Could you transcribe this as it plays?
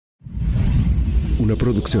una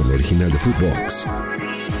producción original de Footbox.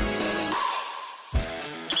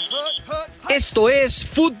 Esto es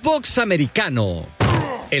Footbox Americano,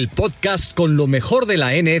 el podcast con lo mejor de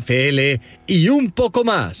la NFL y un poco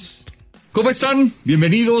más. ¿Cómo están?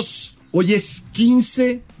 Bienvenidos. Hoy es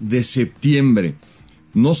 15 de septiembre.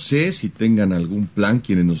 No sé si tengan algún plan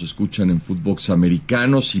quienes nos escuchan en Footbox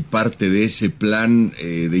Americano, si parte de ese plan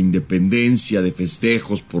de independencia, de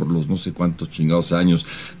festejos por los no sé cuántos chingados años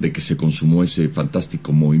de que se consumó ese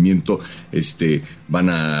fantástico movimiento, van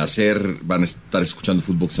a estar escuchando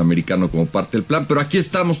Footbox Americano como parte del plan. Pero aquí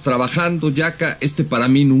estamos trabajando, Yaka. Para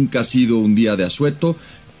mí nunca ha sido un día de asueto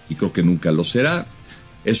y creo que nunca lo será.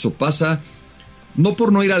 Eso pasa, no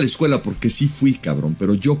por no ir a la escuela, porque sí fui, cabrón,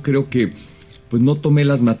 pero yo creo que pues no tomé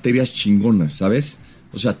las materias chingonas, ¿sabes?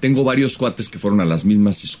 O sea, tengo varios cuates que fueron a las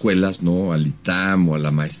mismas escuelas, ¿no? Al ITAM o a la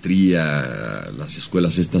maestría, a las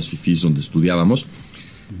escuelas estas fifís donde estudiábamos.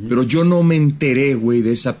 Pero yo no me enteré, güey,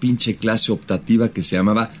 de esa pinche clase optativa que se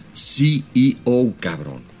llamaba CEO,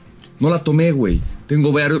 cabrón. No la tomé, güey.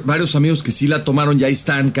 Tengo varios amigos que sí la tomaron, ya ahí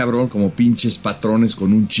están, cabrón, como pinches patrones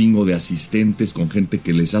con un chingo de asistentes, con gente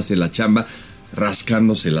que les hace la chamba,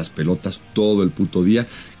 rascándose las pelotas todo el puto día,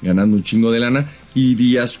 ganando un chingo de lana, y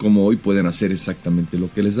días como hoy pueden hacer exactamente lo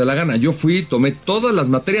que les da la gana. Yo tomé todas las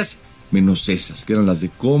materias, menos esas, que eran las de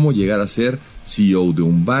cómo llegar a ser CEO de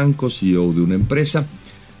un banco, CEO de una empresa.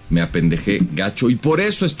 Me apendejé gacho, y por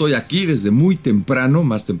eso estoy aquí desde muy temprano,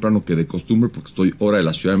 más temprano que de costumbre, porque estoy hora de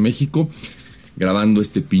la Ciudad de México, grabando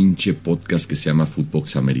este pinche podcast que se llama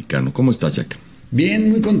Footbox Americano. ¿Cómo estás, Jack? Bien,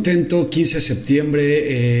 muy contento, 15 de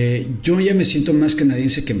septiembre. Yo ya me siento más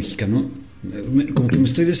canadiense que mexicano. Como que me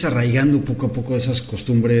estoy desarraigando poco a poco de esas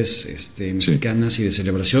costumbres mexicanas y de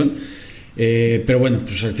celebración. Pero bueno,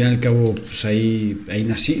 pues al fin y al cabo, pues ahí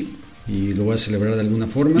nací y lo voy a celebrar de alguna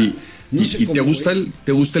forma. ¿Y te gusta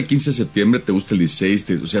el 15 de septiembre? ¿Te gusta el 16?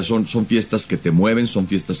 O sea, son fiestas que te mueven, son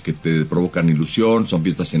fiestas que te provocan ilusión, son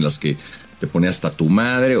fiestas en las que te pone hasta tu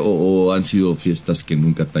madre, o han sido fiestas que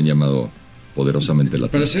nunca te han llamado poderosamente la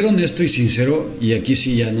atención? Para ser honesto y sincero, y aquí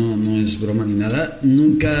sí ya no es broma ni nada,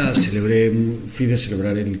 nunca fui de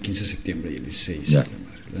celebrar el 15 de septiembre y el 16. Ya.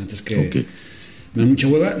 La verdad es que me da mucha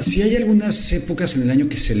hueva. Si hay algunas épocas en el año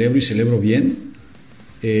que celebro bien,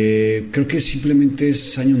 creo que simplemente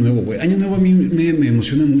es Año Nuevo, güey. Año Nuevo a mí me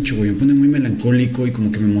emociona mucho, güey. Me pone muy melancólico y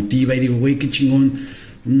como que me motiva y digo, güey, qué chingón,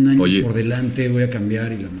 un año por delante, voy a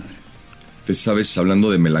cambiar y la madre. ¿Te sabes, hablando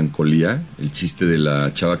de melancolía, el chiste de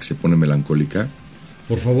la chava que se pone melancólica?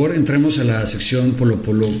 Por favor, entremos a la sección Polo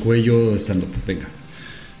Cuello stand-up. Venga.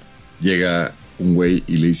 Llega un güey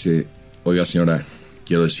y le dice, oiga señora,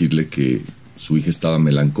 quiero decirle que su hija estaba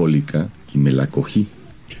melancólica y me la cogí.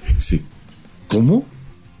 Dice, ¿cómo?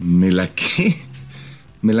 ¿Me la qué?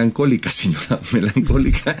 Melancólica, señora,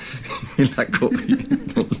 melancólica, me la cogí.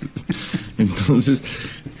 Entonces,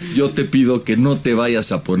 yo te pido que no te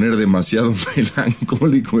vayas a poner demasiado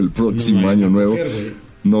melancólico el próximo año nuevo.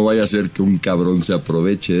 No vaya a ser que un cabrón se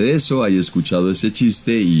aproveche de eso, haya escuchado ese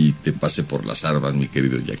chiste y te pase por las armas, mi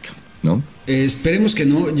querido Jack, ¿no? Esperemos que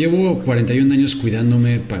no. Llevo 41 años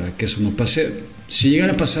cuidándome para que eso no pase. Si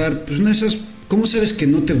llegara a pasar, pues una de esas, ¿cómo sabes que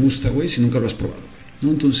no te gusta, güey, si nunca lo has probado? ¿No?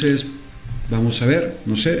 Entonces, vamos a ver,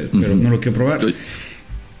 no sé, pero no lo quiero probar.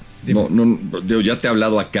 Ya te he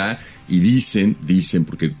hablado acá y dicen,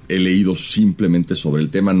 porque he leído simplemente sobre el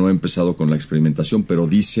tema, no he empezado con la experimentación, pero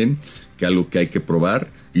dicen que algo que hay que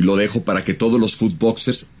probar, y lo dejo para que todos los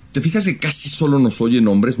footboxers, te fijas que casi solo nos oyen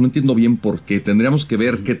hombres, no entiendo bien por qué, tendríamos que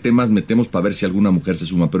ver qué temas metemos para ver si alguna mujer se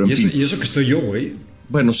suma, pero en fin. Y eso que estoy yo, güey.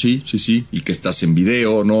 Bueno, sí, y que estás en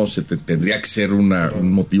video, ¿no? Tendría que ser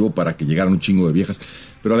un motivo para que llegaran un chingo de viejas.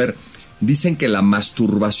 Pero a ver, dicen que la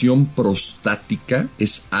masturbación prostática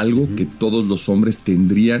es algo que todos los hombres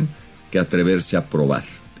tendrían que atreverse a probar.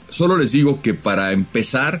 Solo les digo que para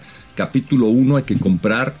empezar, capítulo 1, hay que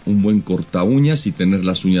comprar un buen corta uñas y tener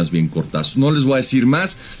las uñas bien cortadas. No les voy a decir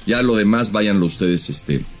más, ya lo demás váyanlo ustedes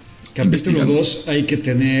Capítulo 2, hay que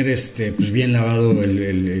tener pues bien lavado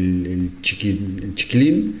el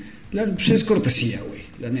chiquilín. Pues es cortesía, güey,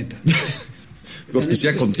 la neta.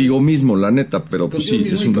 Cortesía contigo mismo, la neta, pero pues sí.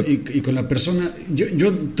 Y con la persona,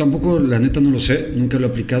 yo tampoco, la neta, no lo sé, nunca lo he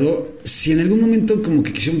aplicado. Si en algún momento como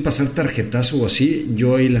que quisieron pasar tarjetazo o así,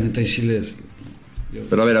 yo ahí la neta ahí sí les...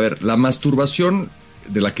 Pero a ver, la masturbación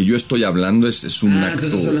de la que yo estoy hablando es un acto...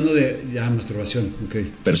 Entonces estás hablando de masturbación, ok.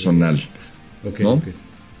 Personal, ¿no? Okay.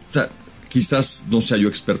 O sea, quizás no sea yo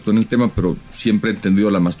experto en el tema, pero siempre he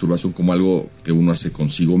entendido la masturbación como algo que uno hace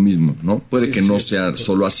consigo mismo, ¿no? Puede que no sea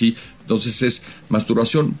solo así. Entonces es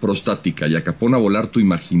masturbación prostática, y acá pone a volar tu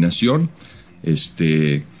imaginación,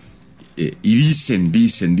 Y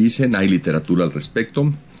dicen, hay literatura al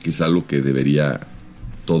respecto, que es algo que debería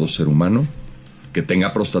todo ser humano que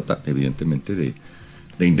tenga próstata, evidentemente, de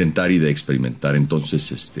intentar y de experimentar.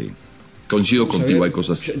 Entonces, coincido contigo, hay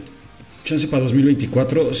cosas... Chance para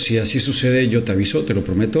 2024, si así sucede, yo te aviso, te lo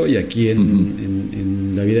prometo, y aquí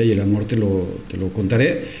en La Vida y el Amor te lo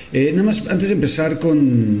contaré. Nada más, antes de empezar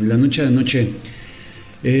con la noche de anoche,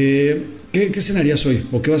 ¿qué cenarías hoy?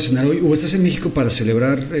 ¿O qué vas a cenar hoy? ¿O estás en México para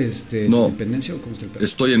celebrar No, la independencia? ¿O cómo está el pedo?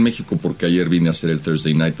 estoy en México porque ayer vine a hacer el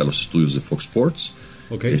Thursday Night a los estudios de Fox Sports.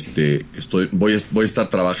 Okay. Voy a estar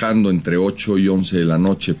trabajando entre 8 y 11 de la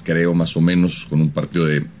noche, creo, más o menos, con un partido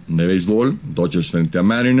de béisbol, Dodgers frente a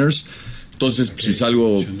Mariners. Entonces,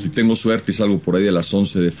 okay, si tengo suerte y salgo por ahí de las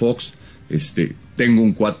 11 de Fox, tengo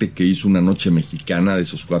un cuate que hizo una noche mexicana, de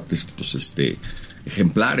esos cuates, pues,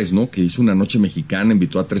 ejemplares, ¿no? Que hizo una noche mexicana,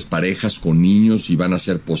 invitó a 3 parejas con niños y van a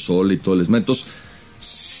hacer pozole y todo el esmento. Entonces,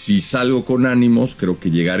 si salgo con ánimos, creo que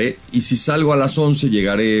llegaré. Y si salgo a las 11,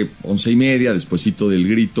 llegaré 11:30, despuesito del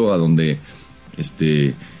grito, a donde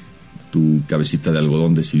tu cabecita de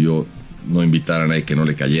algodón decidió no invitar a nadie que no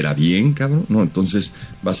le cayera bien, cabrón, ¿no? Entonces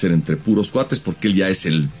va a ser entre puros cuates porque él ya es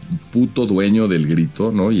el puto dueño del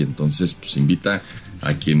grito, ¿no? Y entonces pues invita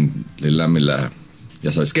a quien le lame la...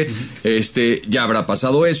 Ya sabes qué. Ya habrá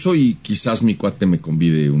pasado eso y quizás mi cuate me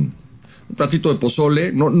convide un platito de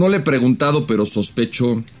pozole. No le he preguntado, pero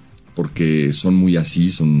sospecho, porque son muy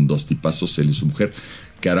así, son 2 tipazos, él y su mujer,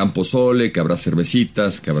 que harán pozole, que habrá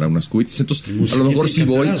cervecitas, que habrá unas cuitas. Entonces, a lo mejor si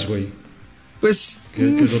voy... Pues... ¿Qué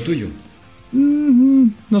es lo tuyo?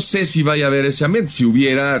 No sé si vaya a haber ese ambiente. Si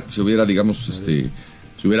hubiera, digamos,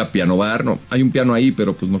 si hubiera piano bar, no, hay un piano ahí,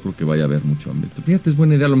 pero pues no creo que vaya a haber mucho ambiente. Fíjate, es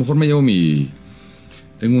buena idea. A lo mejor me llevo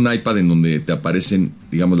tengo un iPad en donde te aparecen,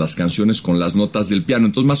 digamos, las canciones con las notas del piano.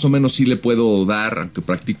 Entonces, más o menos sí le puedo dar, aunque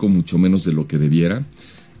practico mucho menos de lo que debiera.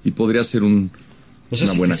 Y podría ser una buena cosa.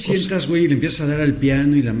 O sea, si te sientas, güey, y le empiezas a dar al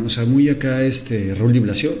piano y o sea, muy acá, Raúl de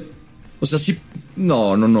Blasio. O sea, sí,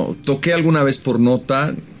 no. Toqué alguna vez por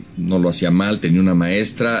nota, no lo hacía mal, tenía una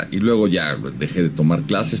maestra y luego ya dejé de tomar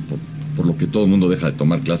clases por lo que todo el mundo deja de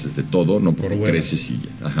tomar clases de todo, no porque creces y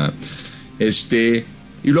ya. Ajá.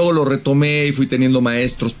 Y luego lo retomé y fui teniendo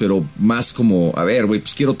maestros, pero más como, a ver, güey,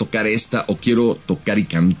 pues quiero tocar esta o quiero tocar y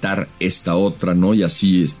cantar esta otra, ¿no? Y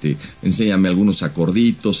así, enséñame algunos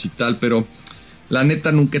acorditos y tal, pero la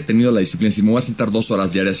neta nunca he tenido la disciplina. Si me voy a sentar 2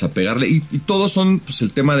 horas diarias a pegarle, y todos son, pues,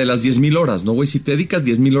 el tema de las 10,000 horas, ¿no, güey? Si te dedicas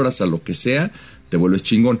 10,000 horas a lo que sea, te vuelves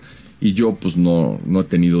chingón. Y yo, pues, no he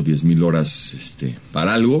tenido 10,000 horas,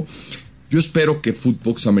 para algo. Yo espero que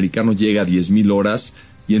Footbox Americano llegue a 10,000 horas.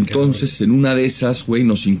 Y entonces, en una de esas, güey,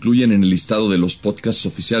 nos incluyen en el listado de los podcasts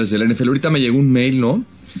oficiales de la NFL. Ahorita me llegó un mail, ¿no?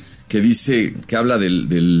 Que habla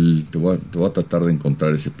del te voy a tratar de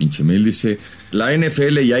encontrar ese pinche mail. Dice, la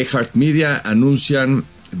NFL y iHeartMedia anuncian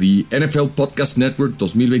The NFL Podcast Network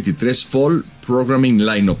 2023 Fall Programming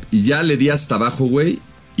Lineup. Y ya le di hasta abajo, güey,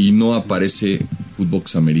 y no aparece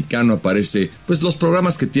Footbox Americano. Aparece, pues, los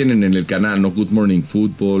programas que tienen en el canal, ¿no? Good Morning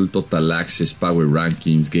Football, Total Access, Power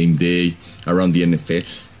Rankings, Game Day, Around the NFL.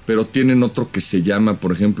 Pero tienen otro que se llama,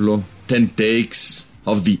 por ejemplo, 10 Takes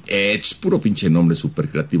of the Edge. Puro pinche nombre súper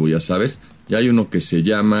creativo, ya sabes. Y hay uno que se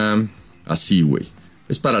llama así, güey.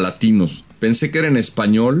 Es para latinos. Pensé que era en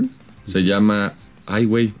español. Se llama... Ay,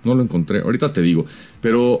 güey, no lo encontré. Ahorita te digo.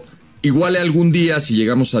 Pero igual algún día, si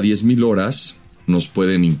llegamos a 10,000 horas, nos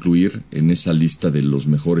pueden incluir en esa lista de los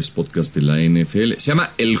mejores podcasts de la NFL. Se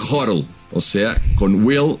llama El Huddle. O sea, con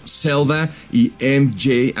Will Selva y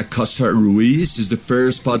MJ Acosta Ruiz. Es the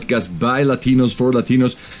first podcast by Latinos for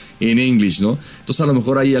Latinos in English, ¿no? Entonces a lo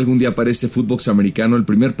mejor ahí algún día aparece Footbox Americano, el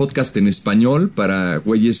primer podcast en español para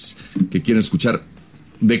güeyes que quieren escuchar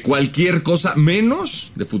de cualquier cosa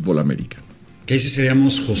menos de fútbol americano. Que ahí sí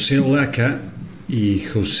seríamos José Laca y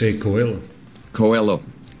José Coelho. Coelho,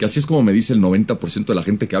 que así es como me dice el 90% de la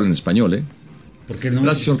gente que habla en español, ¿eh? Porque no,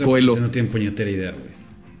 gracias, señor Coelho. No tienen puñetera idea, güey.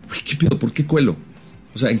 ¿Qué pedo? ¿Por qué Coelho?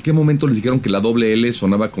 O sea, ¿en qué momento les dijeron que la doble L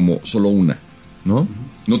sonaba como solo una? ¿No?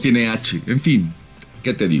 No tiene H. En fin,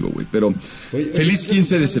 ¿qué te digo, güey? Pero feliz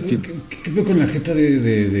 15 de septiembre. ¿Qué veo con la jeta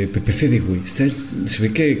de Pepe Fede, güey? Se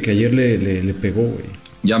ve que ayer le pegó, güey.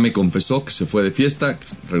 Ya me confesó que se fue de fiesta, que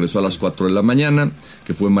regresó a las 4 de la mañana,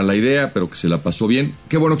 que fue mala idea, pero que se la pasó bien.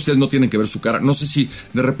 Qué bueno que ustedes no tienen que ver su cara. No sé si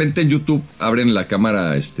de repente en YouTube abren la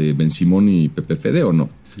cámara Ben Simón y Pepe Fede o no.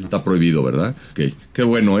 Está prohibido, ¿verdad? Ok. Qué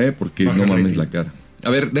bueno, porque no mames la cara. A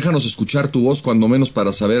ver, déjanos escuchar tu voz cuando menos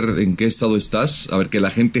para saber en qué estado estás. A ver, que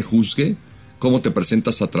la gente juzgue cómo te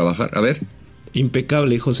presentas a trabajar. A ver.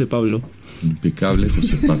 Impecable, José Pablo. Impecable,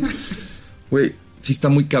 José Pablo. Güey, sí está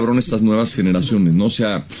muy cabrón estas nuevas generaciones, ¿no? O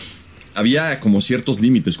sea, había como ciertos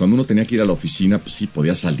límites. Cuando uno tenía que ir a la oficina, pues sí,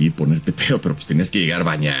 podías salir, ponerte pedo, pero pues tenías que llegar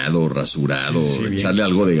bañado, rasurado, echarle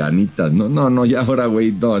algo de ganitas. No, ya ahora,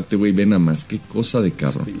 güey, no, este güey ve nada más. Qué cosa de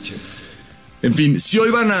cabrón. En fin, si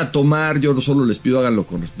hoy van a tomar, yo solo les pido háganlo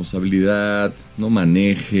con responsabilidad, no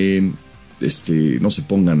manejen, no se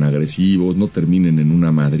pongan agresivos, no terminen en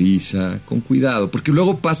una madriza, con cuidado, porque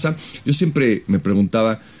luego pasa, yo siempre me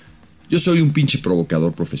preguntaba, yo soy un pinche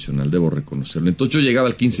provocador profesional, debo reconocerlo. Entonces yo llegaba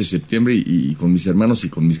el 15 de septiembre y con mis hermanos y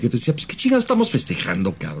con mis jefes decía, pues qué chingados estamos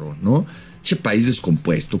festejando, cabrón, ¿no? Che país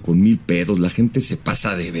descompuesto, con 1000 pedos, la gente se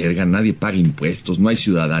pasa de verga, nadie paga impuestos, no hay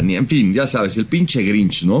ciudadanía, en fin, ya sabes, el pinche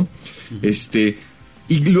Grinch, ¿no?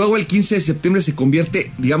 Y luego el 15 de septiembre se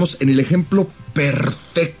convierte, digamos, en el ejemplo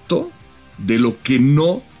perfecto de lo que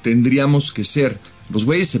no tendríamos que ser. Los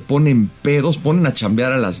güeyes se ponen pedos, ponen a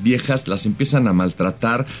chambear a las viejas, las empiezan a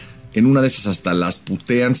maltratar. En una de esas hasta las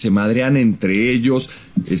putean, se madrean entre ellos,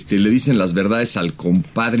 le dicen las verdades al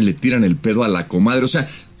compadre, le tiran el pedo a la comadre. O sea,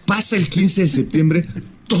 pasa el 15 de septiembre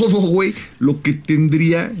todo, güey, lo que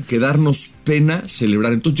tendría que darnos pena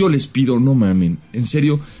celebrar. Entonces yo les pido, no mamen, en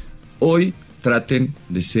serio, hoy traten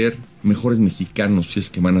de ser mejores mexicanos si es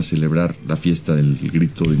que van a celebrar la fiesta del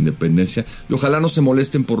grito de independencia. Y ojalá no se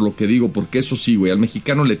molesten por lo que digo, porque eso sí, güey, al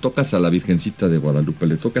mexicano le tocas a la Virgencita de Guadalupe,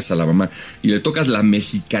 le tocas a la mamá y le tocas la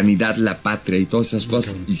mexicanidad, la patria y todas esas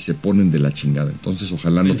cosas y se ponen de la chingada. Entonces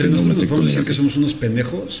ojalá no tengan un efecto podemos decir negativo. que somos unos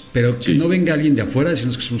pendejos, pero que no venga alguien de afuera a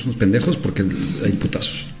decirnos que somos unos pendejos porque hay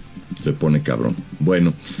putazos. Se pone cabrón.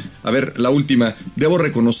 Bueno, a ver, la última. Debo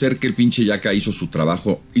reconocer que el pinche Yaka hizo su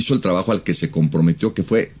trabajo, hizo el trabajo al que se comprometió, que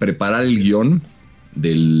fue preparar el guión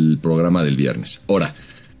del programa del viernes. Ahora,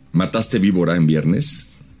 mataste víbora en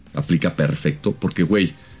viernes, aplica perfecto, porque,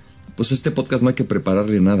 güey, pues este podcast no hay que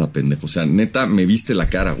prepararle nada, pendejo. O sea, neta, me viste la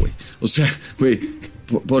cara, güey. O sea, güey,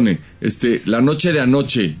 pone, la noche de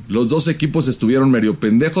anoche, los dos equipos estuvieron medio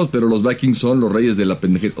pendejos, pero los Vikings son los reyes de la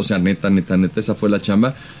pendejez. O sea, neta, esa fue la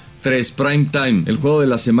chamba. 3, prime time. El juego de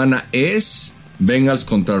la semana es Bengals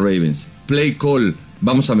contra Ravens. Play call.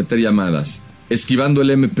 Vamos a meter llamadas. Esquivando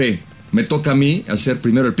el MP. Me toca a mí hacer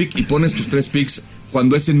primero el pick y pones tus 3 picks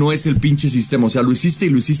cuando ese no es el pinche sistema. O sea, lo hiciste y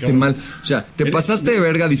lo hiciste mal. O sea, te pasaste de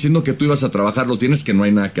verga diciendo que tú ibas a trabar, lo tienes que no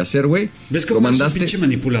hay nada que hacer, güey. ¿Ves cómo lo mandaste? Es un pinche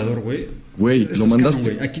manipulador, güey? Güey, lo mandaste.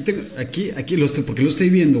 Cabrón, güey. Aquí lo estoy, porque lo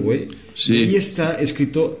estoy viendo, güey. Sí. Y ahí está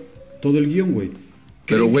escrito todo el guión, güey.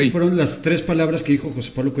 Pero, güey, fueron las 3 palabras que dijo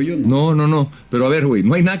José Pablo Coyón, ¿no? No. Pero a ver, güey,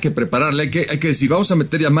 no hay nada que prepararle. Hay que decir, vamos a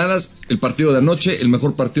meter llamadas, el partido de anoche, el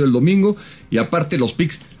mejor partido del domingo. Y aparte los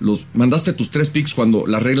picks, mandaste tus 3 picks cuando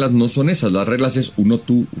las reglas no son esas. Las reglas es uno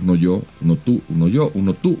tú, uno yo, uno tú, uno yo,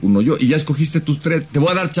 uno tú, uno yo. Y ya escogiste tus 3. Te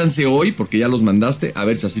voy a dar chance hoy porque ya los mandaste. A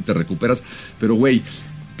ver si así te recuperas. Pero, güey,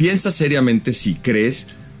 piensa seriamente si crees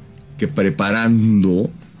que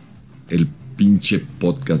preparando el pinche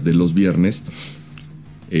podcast de los viernes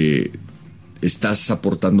estás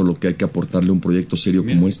aportando lo que hay que aportarle a un proyecto serio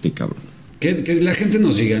como este, cabrón. Que la gente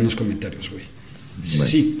nos diga en los comentarios, güey. Bueno.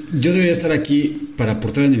 Sí, yo debería estar aquí para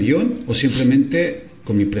aportar en el guión o simplemente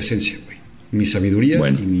con mi presencia, güey. Mi sabiduría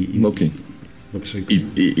lo que soy.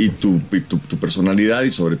 Y tu personalidad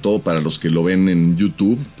y sobre todo para los que lo ven en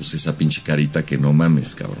YouTube, pues esa pinche carita que no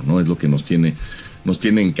mames, cabrón, ¿no? Es lo que nos tiene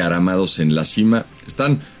encaramados en la cima.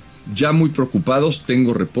 Están ya muy preocupados,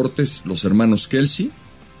 tengo reportes, los hermanos Kelsey,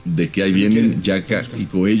 de que ahí vienen Yaka y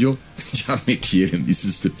Coello. Ya me quieren, dice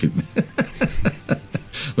este pendejo.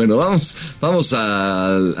 Bueno, vamos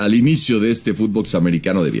al inicio de este fútbol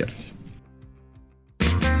americano de viernes.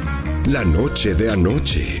 La noche de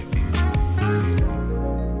anoche.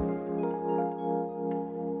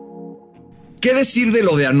 ¿Qué decir de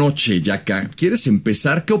lo de anoche, Yaka? ¿Quieres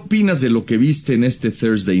empezar? ¿Qué opinas de lo que viste en este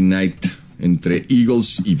Thursday night entre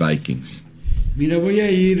Eagles y Vikings? Mira, voy a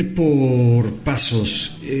ir por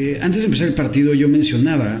pasos. Antes de empezar el partido yo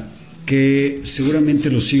mencionaba que seguramente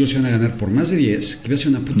los Eagles iban a ganar por más de 10, que iba a ser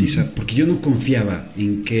una putiza, porque yo no confiaba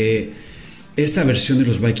en que esta versión de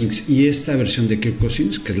los Vikings y esta versión de Kirk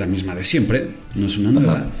Cousins, que es la misma de siempre, no es una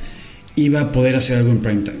nueva, iba a poder hacer algo en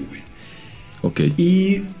primetime, güey. Okay.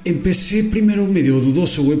 Y empecé primero medio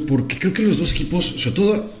dudoso, güey, porque creo que los dos equipos, sobre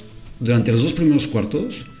todo durante los 2 primeros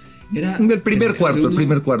cuartos, era el primer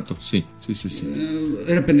cuarto, sí.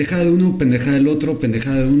 Era pendejada de uno, pendejada del otro,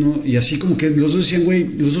 pendejada de uno, y así como que los dos decían, güey,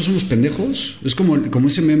 los dos somos pendejos. Es como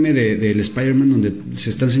ese meme del Spider-Man donde se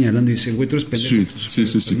están señalando y dicen, güey, tú eres pendejo. Sí.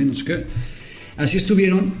 No sé qué. Así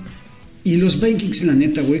estuvieron. Y los Vikings, la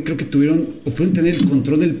neta, güey, creo que pudieron tener el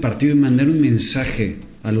control del partido y mandar un mensaje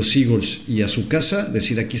a los Eagles y a su casa,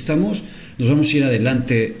 decir, aquí estamos, nos vamos a ir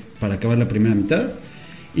adelante para acabar la primera mitad.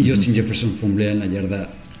 Y Justin Jefferson fumblea en la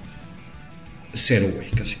yarda 0, güey,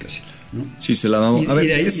 casi. ¿no? Sí, se la vamos a ver. Y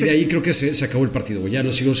de ahí creo que se acabó el partido, güey. Ya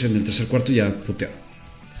los Eagles en el tercer cuarto ya putearon.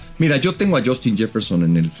 Mira, yo tengo a Justin Jefferson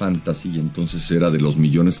en el Fantasy y entonces era de los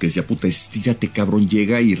millones que decía, puta, estírate, cabrón,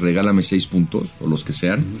 llega y regálame 6 puntos, o los que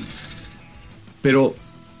sean. Pero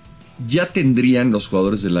ya tendrían los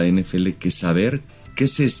jugadores de la NFL que saber que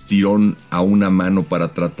ese estirón a una mano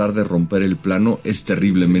para tratar de romper el plano es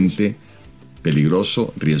terriblemente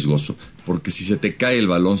peligroso, riesgoso. Porque si se te cae el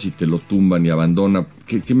balón, si te lo tumban y abandona,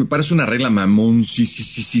 que me parece una regla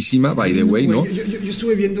mamoncísima, by the way, ¿no? Yo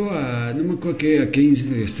estuve viendo no me acuerdo a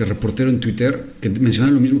qué reportero en Twitter que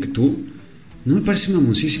menciona lo mismo que tú. No me parece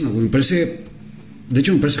mamoncísima, güey. De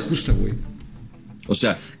hecho, me parece justa, güey. O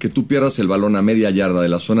sea, que tú pierdas el balón a media yarda de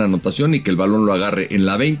la zona de anotación y que el balón lo agarre en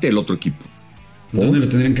la 20 el otro equipo. ¿Dónde lo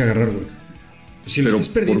tendrían que agarrar, güey? Si lo estás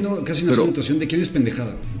perdiendo casi una anotación, ¿de quién es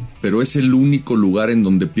pendejada, güey? Pero es el único lugar en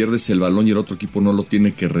donde pierdes el balón y el otro equipo no lo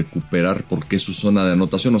tiene que recuperar porque es su zona de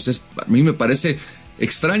anotación. O sea, a mí me parece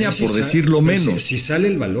extraña por decirlo menos. Si sale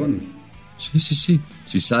el balón. Sí.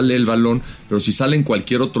 Si sale el balón, pero si sale en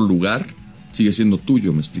cualquier otro lugar, sigue siendo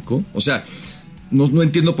tuyo, ¿me explicó? O sea, no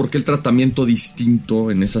entiendo por qué el tratamiento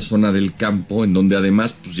distinto en esa zona del campo, en donde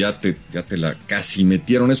además pues ya te la casi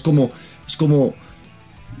metieron. Es como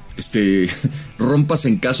rompas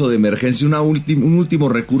en caso de emergencia, un último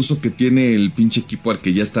recurso que tiene el pinche equipo al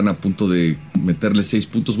que ya están a punto de meterle 6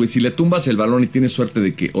 puntos, güey. Si le tumbas el balón y tienes suerte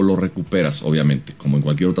de que o lo recuperas, obviamente, como en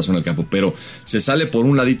cualquier otra zona del campo, pero se sale por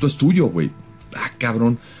un ladito, es tuyo, güey.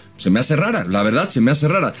 Cabrón, se me hace rara, la verdad, se me hace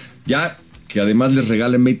rara. Ya que además les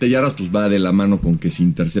regalen 20 yardas, pues va de la mano con que si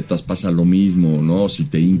interceptas pasa lo mismo, ¿no? Si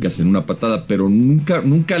te hincas en una patada, pero nunca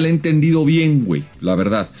le he entendido bien, güey, la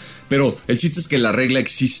verdad. Pero el chiste es que la regla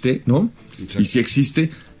existe, ¿no? Exacto. Y si existe,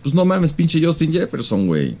 pues no mames, pinche Justin Jefferson,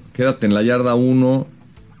 güey. Quédate en la yarda 1,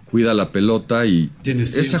 cuida la pelota y...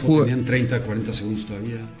 Tienes tiempo, tenían 30, 40 segundos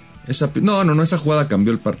todavía. Esa jugada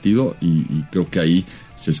cambió el partido y creo que ahí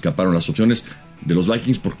se escaparon las opciones de los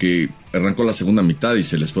Vikings porque arrancó la segunda mitad y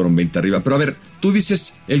se les fueron 20 arriba. Pero a ver, tú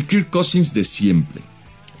dices el Kirk Cousins de siempre.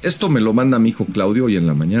 Esto me lo manda mi hijo Claudio hoy en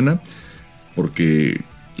la mañana porque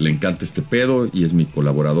le encanta este pedo y es mi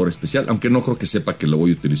colaborador especial, aunque no creo que sepa que lo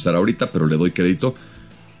voy a utilizar ahorita, pero le doy crédito.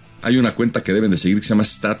 Hay una cuenta que deben de seguir que se llama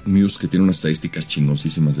StatMuse, que tiene unas estadísticas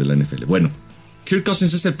chingosísimas de la NFL. Bueno, Kirk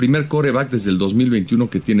Cousins es el primer quarterback desde el 2021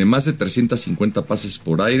 que tiene más de 350 pases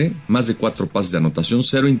por aire, más de 4 pases de anotación,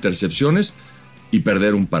 0 intercepciones y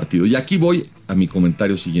perder un partido. Y aquí voy a mi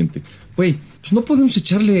comentario siguiente. Güey, pues no podemos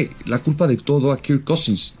echarle la culpa de todo a Kirk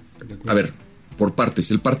Cousins. A ver, por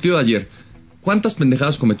partes. El partido de ayer, ¿cuántas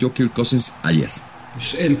pendejadas cometió Kirk Cousins ayer?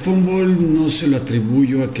 Pues el fútbol no se lo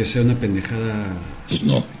atribuyo a que sea una pendejada. Pues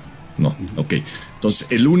no, ok. Entonces,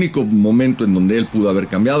 el único momento en donde él pudo haber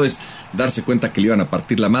cambiado es darse cuenta que le iban a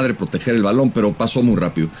partir la madre, proteger el balón, pero pasó muy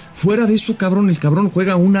rápido. Fuera de eso, cabrón, el cabrón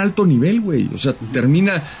juega a un alto nivel, güey. O sea,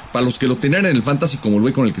 termina, para los que lo tenían en el fantasy, como el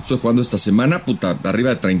güey con el que estoy jugando esta semana, puta,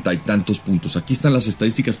 arriba de 30 y tantos puntos. Aquí están las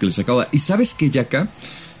estadísticas que les acabo de... Y ¿sabes qué, Yaka?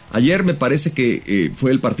 Ayer me parece que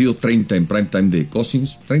fue el partido 30 en primetime de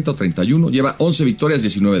Cousins, 30 o 31, lleva 11 victorias,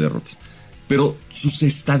 19 derrotas. Pero sus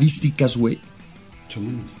estadísticas, güey,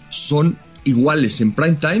 son iguales en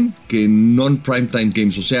primetime que en non-primetime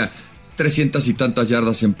games. O sea, 300 y tantas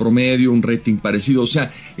yardas en promedio, un rating parecido. O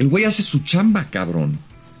sea, el güey hace su chamba, cabrón.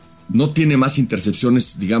 No tiene más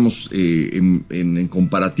intercepciones, digamos, en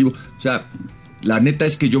comparativo. O sea, la neta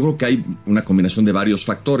es que yo creo que hay una combinación de varios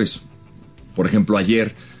factores. Por ejemplo,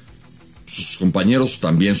 ayer sus compañeros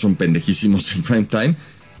también son pendejísimos en primetime.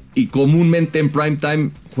 Y comúnmente en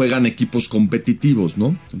primetime juegan equipos competitivos,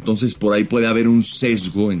 ¿no? Entonces por ahí puede haber un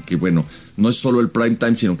sesgo en que, bueno, no es solo el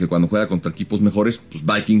primetime, sino que cuando juega contra equipos mejores, pues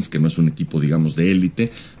Vikings, que no es un equipo, digamos, de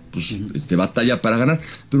élite, pues batalla para ganar.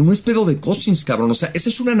 Pero no es pedo de Cousins, cabrón. O sea, esa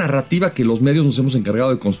es una narrativa que los medios nos hemos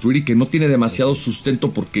encargado de construir y que no tiene demasiado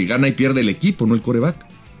sustento porque gana y pierde el equipo, no el quarterback.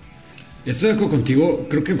 Estoy de acuerdo contigo.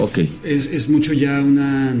 Creo que es mucho ya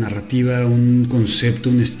una narrativa, un concepto,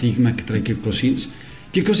 un estigma que trae Kirk Cousins.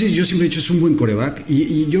 Kirk Cousins, yo siempre he dicho, es un buen quarterback.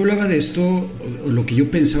 Y yo hablaba de esto, lo que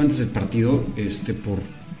yo pensaba antes del partido,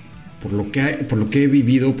 por lo que he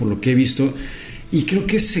vivido, por lo que he visto. Y creo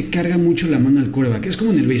que se carga mucho la mano al quarterback. Es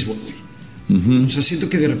como en el béisbol, güey. O sea, siento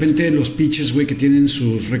que de repente los pitchers, güey, que tienen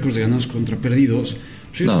sus récords de ganados contra perdidos,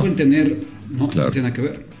 pues ellos pueden tener... No tiene nada que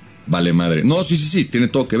ver. Vale madre. No, sí, tiene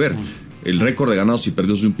todo que ver. El récord de ganados y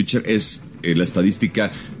perdidos de un pitcher es la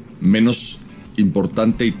estadística menos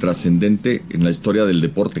importante y trascendente en la historia del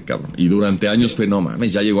deporte, cabrón. Y durante años fue, no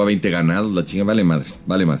mames, ya llegó a 20 ganados, la chinga, vale madre.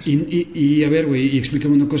 Y a ver, güey, y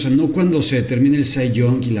explícame una cosa, no cuando se termine el Cy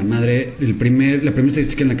Young y la madre, la primera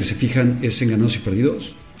estadística en la que se fijan es en ganados y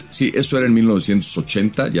perdidos. Sí, eso era en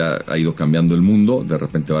 1980, ya ha ido cambiando el mundo, de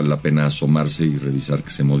repente vale la pena asomarse y revisar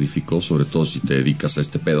que se modificó, sobre todo si te dedicas a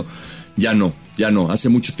este pedo. Ya no, hace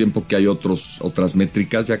mucho tiempo que hay otras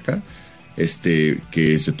métricas ya acá,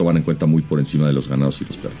 que se toman en cuenta muy por encima de los ganados y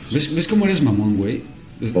los perdidos. ¿Ves cómo eres mamón, güey?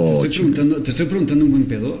 Te estoy preguntando un buen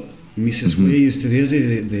pedo y me dices, güey, debes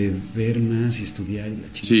de ver más y estudiar y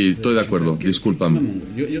la chingada. Sí, estoy de acuerdo, discúlpame.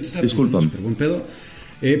 Yo te estaba preguntando súper buen pedo.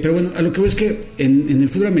 Pero bueno, a lo que veo es que en el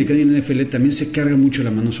fútbol americano y en la NFL también se carga mucho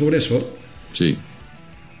la mano sobre eso. Sí.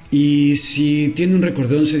 Y si tiene un récord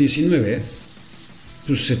de 11-19,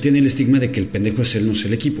 pues se tiene el estigma de que el pendejo es él, no es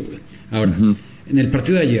el equipo, güey. Ahora, en el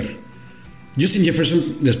partido de ayer, Justin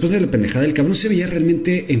Jefferson, después de la pendejada, el cabrón se veía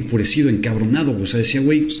realmente enfurecido, encabronado, güey. O sea, decía,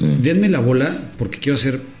 güey, denme la bola porque quiero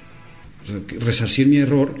resarcir mi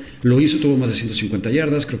error. Lo hizo, tuvo más de 150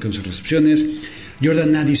 yardas, creo que 11 recepciones.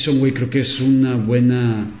 Jordan Addison, güey, creo que es una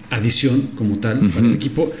buena adición como tal para el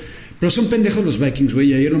equipo. Pero son pendejos los Vikings,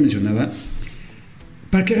 güey, y ayer lo mencionaba.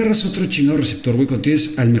 ¿Para qué agarras otro chingado receptor, güey? Cuando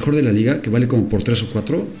tienes al mejor de la liga, que vale como por 3 o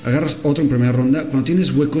 4, agarras otro en primera ronda, cuando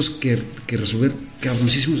tienes huecos que resolver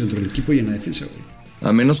cabroncísimos dentro del equipo y en la defensa, güey.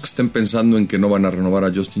 A menos que estén pensando en que no van a renovar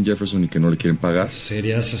a Justin Jefferson y que no le quieren pagar.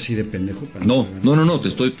 ¿Serías así de pendejo? No, te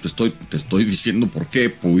estoy diciendo por qué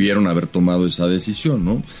pudieron haber tomado esa decisión,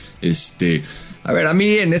 ¿no? A ver, a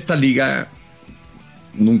mí en esta liga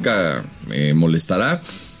nunca me molestará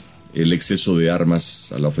el exceso de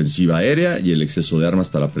armas a la ofensiva aérea y el exceso de armas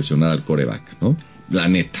para presionar al quarterback, ¿no? La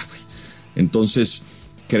neta, güey. Entonces,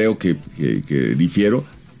 creo que difiero,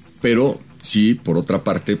 pero sí, por otra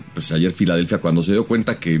parte, pues ayer Filadelfia, cuando se dio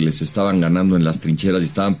cuenta que les estaban ganando en las trincheras y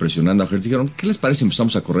estaban presionando a Hurts, dijeron, ¿qué les parece si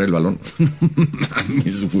empezamos a correr el balón?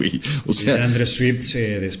 Mames, güey. O sea, Andrew Swift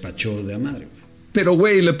se despachó de a madre, güey. Pero,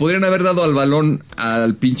 güey, le podrían haber dado al balón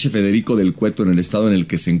al pinche Federico del Cueto en el estado en el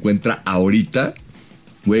que se encuentra ahorita,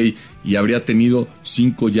 güey, y habría tenido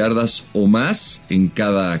 5 yardas o más en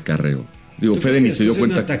cada acarreo. Digo, Fede ni se dio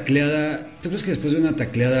cuenta. ¿Tú crees que después de una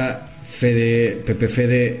tacleada Pepe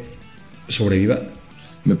Fede sobreviva?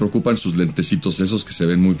 Me preocupan sus lentecitos esos que se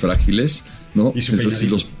ven muy frágiles, ¿no? Esos sí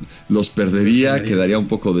los perdería, quedaría un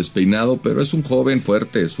poco despeinado, pero es un joven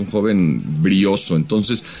fuerte, es un joven brioso.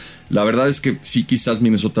 Entonces, la verdad es que sí, quizás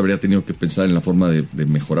Minnesota habría tenido que pensar en la forma de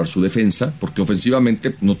mejorar su defensa, porque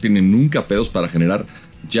ofensivamente no tienen nunca pedos para generar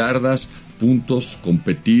yardas, puntos,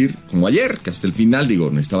 competir, como ayer, que hasta el final,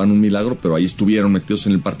 necesitaban un milagro, pero ahí estuvieron metidos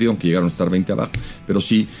en el partido, aunque llegaron a estar 20 abajo. Pero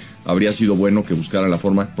sí, habría sido bueno que buscaran la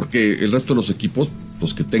forma, porque el resto de los equipos,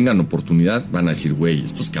 los que tengan oportunidad, van a decir, güey,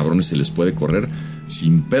 estos cabrones se les puede correr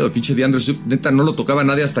sin pedo. El pinche DeAndre Swift, neta, no lo tocaba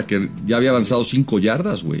nadie hasta que ya había avanzado 5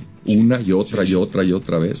 yardas, güey. Una y otra y otra y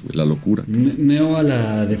otra vez, güey, la locura. Meo a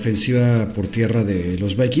la defensiva por tierra de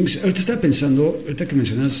los Vikings. Ahorita estaba pensando, ahorita que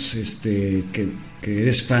mencionas que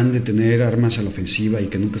eres fan de tener armas a la ofensiva y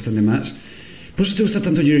que nunca están de más. Por eso te gusta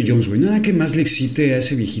tanto Jerry Jones, güey. Nada que más le excite a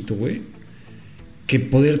ese viejito, güey, que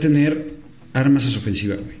poder tener armas a su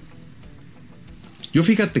ofensiva, güey. Yo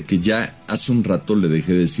fíjate que ya hace un rato le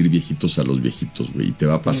dejé de decir viejitos a los viejitos, güey, y te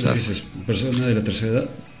va a pasar. ¿Cómo dices? ¿Persona de la tercera edad?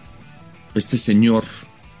 Este señor.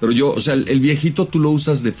 Pero yo, o sea, el viejito tú lo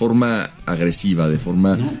usas de forma agresiva, de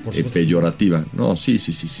forma peyorativa. No, sí.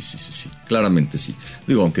 Claramente sí.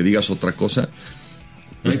 Digo, aunque digas otra cosa,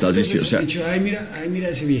 lo estás diciendo. O sea, dicho, ay, mira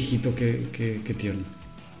ese viejito, qué tierno.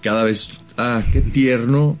 Cada vez, qué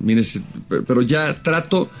tierno. Mire, pero ya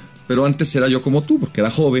trato. Pero antes era yo como tú, porque era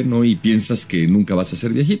joven, ¿no? Y piensas que nunca vas a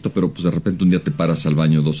ser viejito, pero pues de repente un día te paras al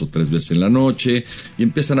baño 2 o 3 veces en la noche y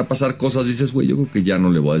empiezan a pasar cosas. Dices, güey, yo creo que ya no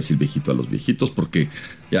le voy a decir viejito a los viejitos porque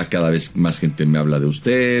ya cada vez más gente me habla de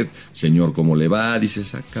usted. Señor, ¿cómo le va?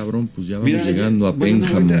 Dices, cabrón, pues ya vamos llegando a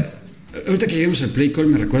Benjamin. Ahorita que lleguemos al play call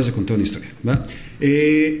me recuerdas de contar una historia, ¿va?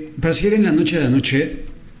 Para seguir en la noche de la noche,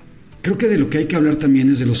 creo que de lo que hay que hablar también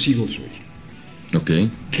es de los Eagles, güey.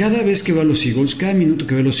 Okay. Cada vez que veo a los Eagles, cada minuto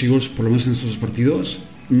que veo a los Eagles, por lo menos en estos 2 partidos,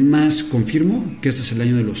 más confirmo que este es el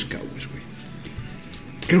año de los Cowboys, güey.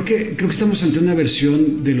 Creo que estamos ante una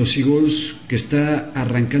versión de los Eagles que está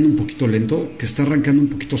arrancando un poquito lento, que está arrancando un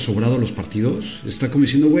poquito sobrado los partidos. Está como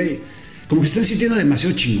diciendo, güey, como que están sintiendo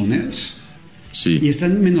demasiado chingones. Sí. Y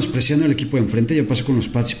están menospreciando al equipo de enfrente. Ya pasó con los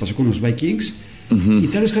Pats y pasó con los Vikings. Y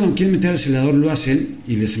tal vez cuando quieren meter al acelerador lo hacen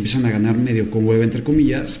y les empiezan a ganar medio con hueva, entre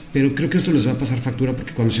comillas, pero creo que esto les va a pasar factura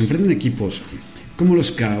porque cuando se enfrentan equipos como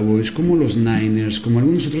los Cowboys, como los Niners, como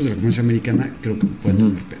algunos otros de la conferencia americana, creo que pueden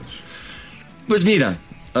tener pedos. Pues mira,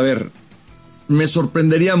 a ver, me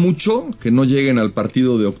sorprendería mucho que no lleguen al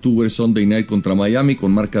partido de octubre Sunday Night contra Miami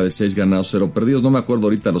con marca de 6 ganados, 0 perdidos. No me acuerdo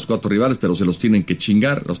ahorita los 4 rivales, pero se los tienen que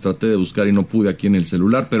chingar. Los traté de buscar y no pude aquí en el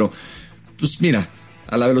celular, pero pues mira,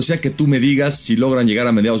 a la velocidad que tú me digas, si logran llegar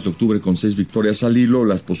a mediados de octubre con 6 victorias al hilo,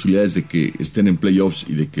 las posibilidades de que estén en playoffs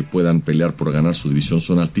y de que puedan pelear por ganar su división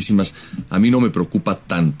son altísimas. A mí no me preocupa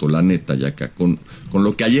tanto, la neta, Yaka. Con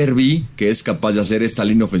lo que ayer vi, que es capaz de hacer esta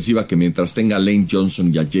línea ofensiva, que mientras tenga a Lane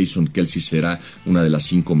Johnson y a Jason Kelce será una de las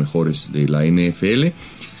 5 mejores de la NFL.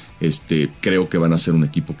 Creo que van a ser un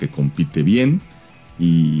equipo que compite bien.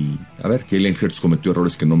 Y a ver, que Jalen Hurts cometió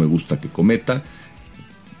errores que no me gusta que cometa.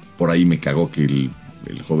 Por ahí me cagó que el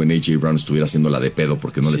joven A.J. Brown estuviera haciéndola de pedo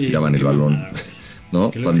porque no le tiraban el balón,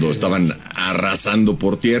 ¿no? Cuando estaban arrasando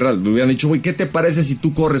por tierra, le hubieran dicho, güey, ¿qué te parece si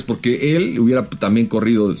tú corres? Porque él hubiera también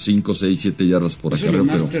corrido 5, 6, 7 yardas por acá. Eso es lo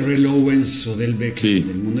más Terrell Owens o Del Beckham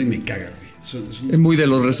del mundo y me caga, güey. Es muy de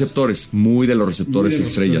los receptores,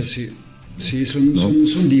 estrellas. Sí,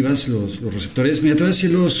 son divas los receptores. Mira, te voy a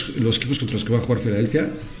decir los equipos contra los que va a jugar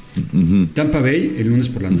Filadelfia. Tampa Bay, el lunes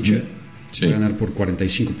por la noche, va a ganar por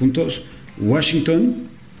 45 puntos. Washington,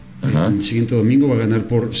 el siguiente domingo, va a ganar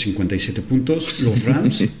por 57 puntos. Los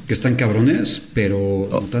Rams, que están cabrones, pero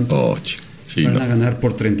no tanto, van a ganar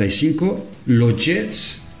por 35. Los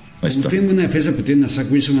Jets, como tienen buena defensa, pero tienen a Zach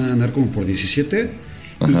Wilson, van a ganar como por 17.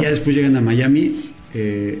 Y ya después llegan a Miami,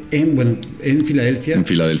 en Filadelfia. En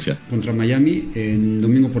Filadelfia. Contra Miami, en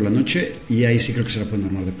domingo por la noche. Y ahí sí creo que se la pueden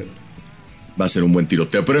armar de pedo. Va a ser un buen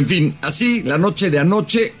tiroteo. Pero en fin, así, la noche de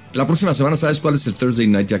anoche. La próxima semana, ¿sabes cuál es el Thursday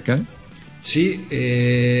Night acá? Sí,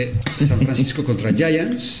 San Francisco contra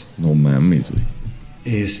Giants. No mames,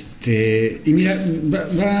 güey. Y mira,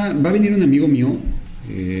 va a venir un amigo mío,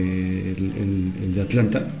 el de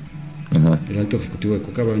Atlanta, el alto ejecutivo de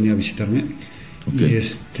Coca, va a venir a visitarme.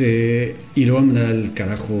 Y lo va a mandar al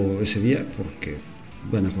carajo ese día porque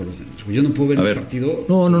van a jugar los Giants. Yo no puedo ver el partido.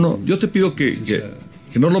 No. Yo te pido que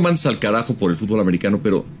no lo mandes al carajo por el fútbol americano,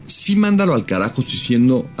 pero sí mándalo al carajo si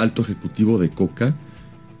siendo alto ejecutivo de Coca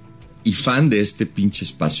y fan de este pinche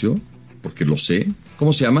espacio, porque lo sé.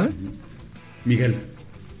 ¿Cómo se llama? Miguel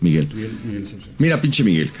Saucedo. Mira, pinche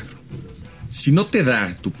Miguel, cabrón. Si no te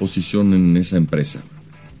da tu posición en esa empresa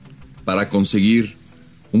para conseguir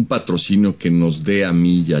un patrocinio que nos dé a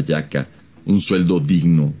mí y a Yaka un sueldo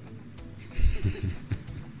digno,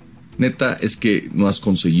 neta, es que no has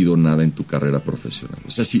conseguido nada en tu carrera profesional. O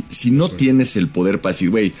sea, si no tienes el poder para decir,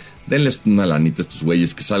 güey, denles una lanita a estos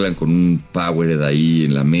güeyes que salgan con un Powerade ahí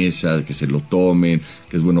en la mesa, que se lo tomen,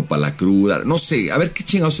 que es bueno para la cruda. No sé, a ver qué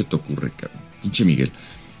chingados se te ocurre, cabrón. Pinche Miguel.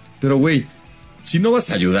 Pero, güey, si no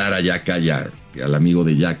vas a ayudar a Yaka y al amigo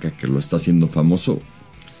de Yaka que lo está haciendo famoso,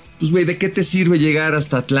 pues, güey, ¿de qué te sirve llegar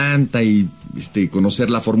hasta Atlanta y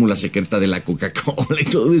conocer la fórmula secreta de la Coca-Cola y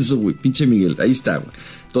todo eso, güey? Pinche Miguel, ahí está, güey.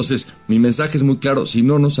 Entonces, mi mensaje es muy claro. Si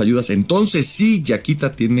no nos ayudas, entonces sí,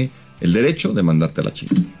 Yaquita tiene el derecho de mandarte a la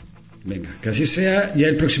chingada. Venga, que así sea. Ya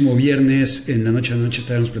el próximo viernes, en la noche a noche,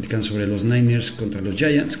 estaremos platicando sobre los Niners contra los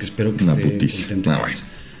Giants, que espero que esté contento. Bueno.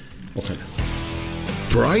 Ojalá.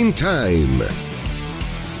 Prime Time.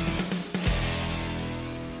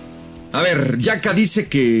 A ver, Yaka dice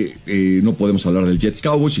que no podemos hablar del Jets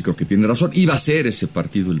Cowboys y creo que tiene razón. Iba a ser ese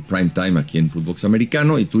partido el prime time aquí en Fútbol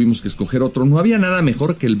Americano y tuvimos que escoger otro. No había nada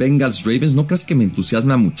mejor que el Bengals Ravens. ¿No creas que me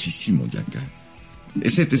entusiasma muchísimo, Yaka?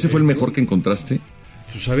 ¿Ese fue el mejor que encontraste?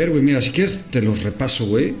 Pues a ver, güey, mira, si quieres te los repaso,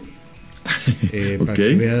 güey. Para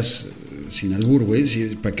que veas, sin albur,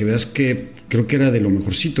 güey, para que veas que creo que era de lo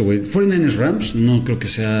mejorcito, güey. 49ers Rams no creo que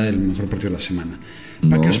sea el mejor partido de la semana.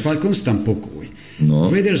 Packers Falcons tampoco, güey. No.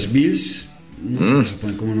 Raiders Bills no se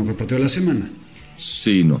ponen como el mejor partido de la semana.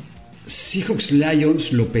 Sí, no. Seahawks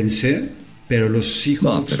Lions lo pensé, pero los Seahawks.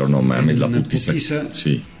 No, pero no mames, la putiza.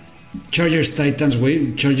 Sí. Chargers Titans,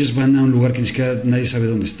 güey. Chargers van a un lugar que ni siquiera nadie sabe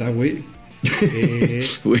dónde está, güey.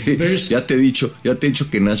 Ya te he dicho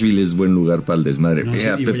que Nashville es buen lugar para el desmadre. No,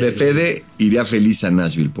 Pepe Fede iría feliz a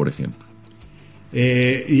Nashville, por ejemplo.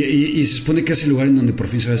 Y se supone que es el lugar en donde por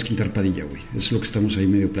fin se va a desquintar Padilla, güey. Es lo que estamos ahí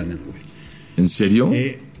medio planeando, güey. ¿En serio?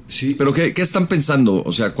 Sí. ¿Pero qué están pensando?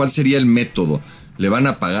 O sea, ¿cuál sería el método? ¿Le van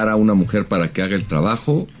a pagar a una mujer para que haga el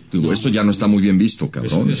trabajo? Digo, eso ya no está muy bien visto,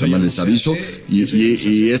 cabrón. Eso ya les aviso.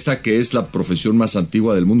 Y esa que es la profesión más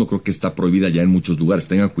antigua del mundo, creo que está prohibida ya en muchos lugares.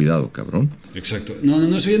 Tengan cuidado, cabrón. Exacto. No,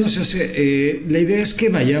 eso ya no se hace. La idea es que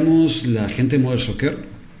vayamos la gente de Modern Soccer,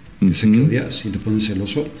 que sé que odias y te pones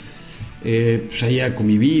celoso. Pues ahí a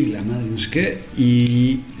convivir, la madre, no sé qué.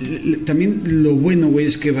 Y también lo bueno, güey,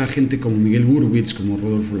 es que va gente como Miguel Gurwitz, como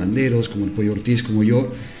Rodolfo Landeros, como el Pollo Ortiz, como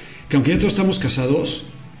yo, que aunque ya todos estamos casados,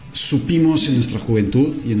 supimos en nuestra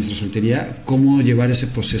juventud y en nuestra soltería cómo llevar ese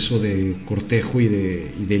proceso de cortejo y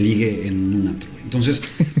de ligue en un antro. Entonces,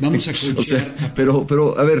 vamos a coachear. O sea,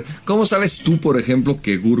 pero, a ver, ¿cómo sabes tú, por ejemplo,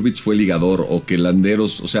 que Gurbitz fue ligador o que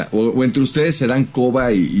Landeros, o sea, o entre ustedes se dan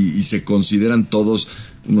coba y se consideran todos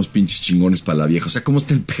unos pinches chingones para la vieja? O sea, ¿cómo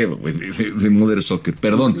está el pedo, güey, de Mother Soccer?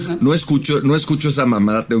 Perdón, no escucho esa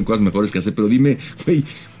mamada, tengo cosas mejores que hacer, pero dime, güey,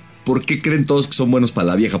 ¿por qué creen todos que son buenos para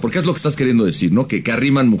la vieja? Porque es lo que estás queriendo decir, ¿no? Que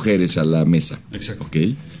arriman mujeres a la mesa. Exacto. Ok.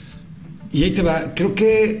 Y ahí te va. Creo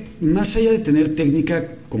que más allá de tener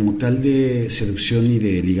técnica como tal de seducción y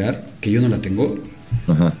de ligar, que yo no la tengo,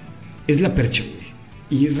 Ajá. es la percha,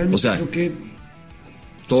 güey. Y realmente, o sea, creo que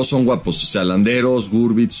todos son guapos. O sea, Landeros,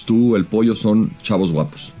 Gurbitz, tú, el Pollo son chavos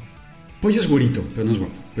guapos. Pollo es güerito, pero no es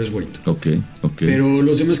guapo, pero es güerito. Ok. Pero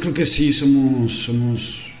los demás creo que sí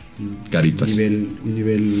somos caritas. Un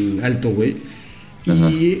nivel alto, güey.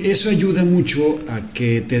 Ajá. Y eso ayuda mucho a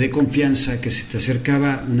que te dé confianza, que si te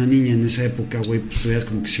acercaba una niña en esa época, güey, pues tuvieras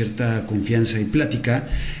como que cierta confianza y plática.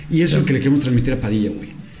 Y es lo que le queremos transmitir a Padilla, güey.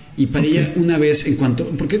 Y Padilla, una vez,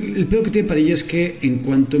 porque el pedo que tiene Padilla es que en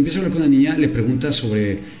cuanto empieza a hablar con una niña, le pregunta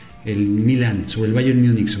sobre el Milan, sobre el Bayern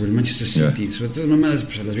Múnich, sobre el Manchester City, sobre estas mamadas,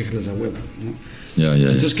 pues a las viejas les da hueva, ¿no?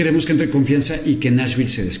 Entonces queremos que entre confianza y que Nashville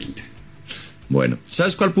se desquite. Bueno,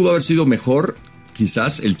 ¿sabes cuál pudo haber sido mejor?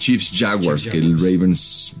 Quizás el Chiefs Jaguars que el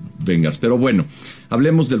Ravens Bengals. Pero bueno,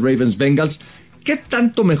 hablemos del Ravens Bengals. ¿Qué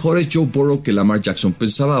tanto mejor es Joe Burrow que Lamar Jackson?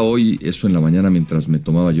 Pensaba hoy eso en la mañana mientras me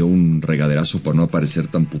tomaba yo un regaderazo para no aparecer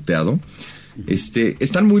tan puteado.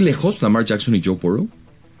 ¿Están muy lejos Lamar Jackson y Joe Burrow?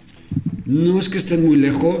 No es que estén muy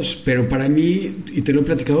lejos, pero para mí, y te lo he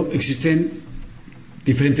platicado, existen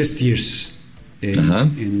diferentes tiers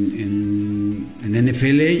en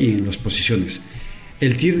NFL y en las posiciones.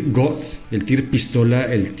 El tier God, el tier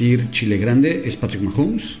pistola, el tier chile grande es Patrick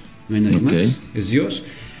Mahomes, no hay nadie más, es Dios.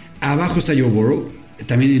 Abajo está Joe Burrow,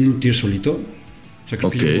 también en un tier solito. O sea, creo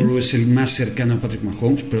que Joe Burrow es el más cercano a Patrick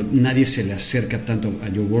Mahomes, pero nadie se le acerca tanto a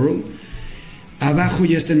Joe Burrow. Abajo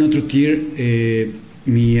ya está en otro tier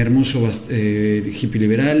mi hermoso hippie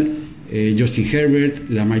liberal, Justin Herbert,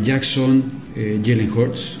 Lamar Jackson, Jalen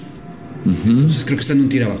Hurts. Entonces creo que está en un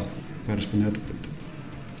tier abajo, para responder a tu pregunta.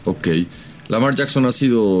 Ok. Lamar Jackson ha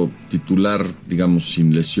sido titular, digamos,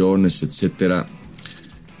 sin lesiones, etcétera,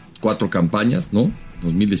 4 campañas, ¿no?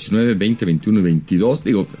 2019, 20, 21 y 22.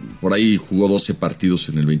 Digo, por ahí jugó 12 partidos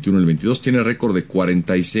en el 21 y el 22. Tiene récord de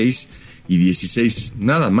 46 y 16.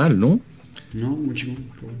 Nada mal, ¿no? No, mucho.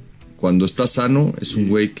 Cuando está sano, es un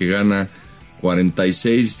güey que gana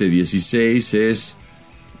 46 de 16. Es...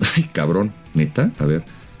 Ay, cabrón, ¿neta? A ver,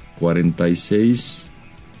 46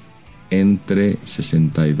 entre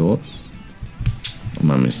 62. No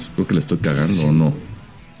mames, creo que le estoy cagando, ¿o no?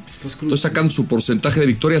 Estoy sacando su porcentaje de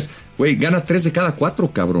victorias. Güey, gana 3 de cada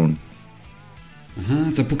 4, cabrón. Ajá,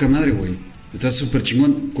 está poca madre, güey. Está súper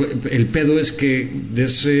chingón. El pedo es que de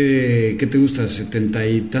ese, ¿qué te gusta? 70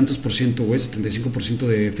 y tantos por ciento, güey, 75%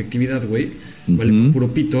 de efectividad, güey. Vale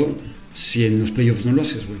puro pito si en los playoffs no lo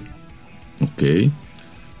haces, güey. Ok.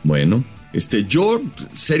 Bueno, yo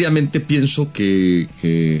seriamente pienso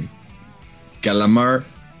que a Lamar,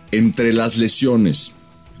 entre las lesiones,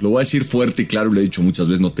 lo voy a decir fuerte y claro, y lo he dicho muchas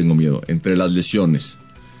veces, no tengo miedo, entre las lesiones,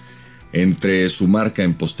 entre su marca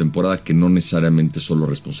en postemporada, que no necesariamente es solo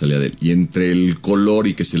responsabilidad de él, y entre el color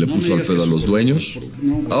y que se le puso al pedo a los dueños.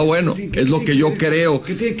 Bueno, es lo que yo creo.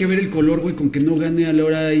 ¿Qué tiene que ver el color, güey, con que no gane a la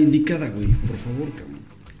hora indicada, güey? Por favor, cabrón.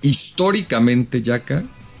 Históricamente, Yaka,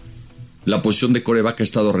 la posición de quarterback ha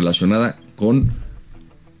estado relacionada con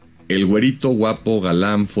el güerito, guapo,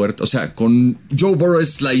 galán, fuerte. O sea, con Joe Burrow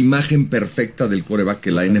es la imagen perfecta del quarterback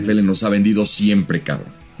que la NFL nos ha vendido siempre,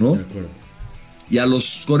 cabrón, ¿no? De acuerdo. Y a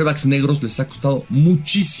los quarterbacks negros les ha costado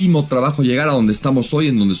muchísimo trabajo llegar a donde estamos hoy,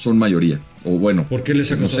 en donde son mayoría. O bueno, ¿por qué les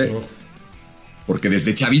ha costado trabajo? Porque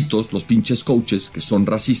desde chavitos, los pinches coaches, que son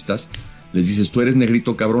racistas, les dices, tú eres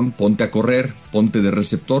negrito, cabrón, ponte a correr, ponte de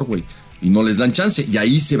receptor, güey. Y no les dan chance. Y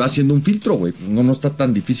ahí se va haciendo un filtro, güey. Pues no está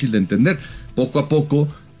tan difícil de entender. Poco a poco,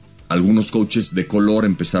 algunos coaches de color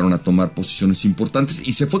empezaron a tomar posiciones importantes.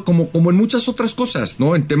 Y se fue como en muchas otras cosas,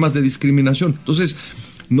 ¿no? En temas de discriminación. Entonces,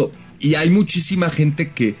 no. Y hay muchísima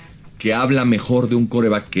gente que habla mejor de un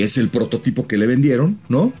quarterback, que es el prototipo que le vendieron,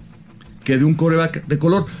 ¿no? Que de un quarterback de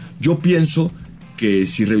color. Yo pienso que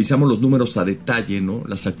si revisamos los números a detalle, ¿no?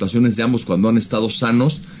 Las actuaciones de ambos cuando han estado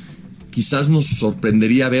sanos, quizás nos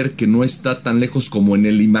sorprendería ver que no está tan lejos como en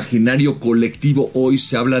el imaginario colectivo. Hoy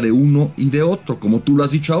se habla de uno y de otro, como tú lo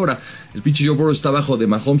has dicho ahora. El pinche Joe Burrow está abajo de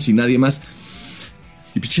Mahomes y nadie más.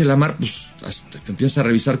 Y pinche Lamar, pues, hasta te empiezas a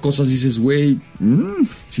revisar cosas y dices, güey,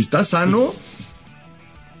 si está sano,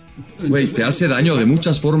 güey, te hace daño de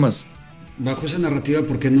muchas formas. Bajo esa narrativa,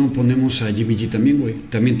 ¿por qué no ponemos a Jimmy G también, güey?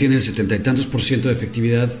 También tiene el 70 y tantos % de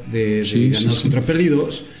efectividad de ganados contra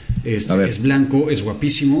perdidos. Es blanco, es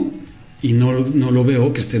guapísimo. Y no lo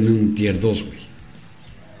veo que esté en un tier 2, güey.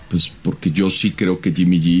 Pues porque yo sí creo que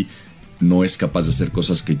Jimmy G no es capaz de hacer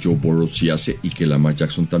cosas que Joe Burrow sí hace y que Lamar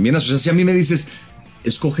Jackson también hace. O sea, si a mí me dices,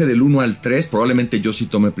 escoge del 1 al 3, probablemente yo sí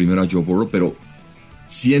tome primero a Joe Burrow, pero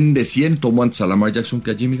 100 de 100 tomo antes a Lamar Jackson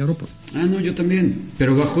que a Jimmy Garoppolo. No, yo también.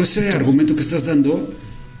 Pero bajo ese argumento que estás dando,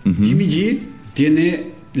 Jimmy G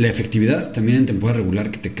tiene la efectividad también en temporada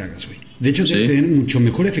regular que te cagas, güey. De hecho, debe tener mucho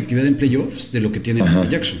mejor efectividad en playoffs de lo que tiene Lamar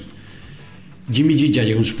Jackson. Jimmy G ya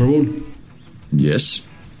llegó a un Super Bowl. Yes.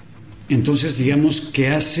 Entonces, digamos que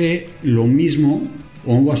hace lo mismo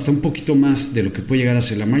o hasta un poquito más de lo que puede llegar a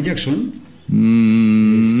hacer Lamar Jackson.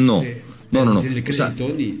 No. Tiene el crédito, o sea,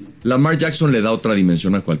 Lamar Jackson le da otra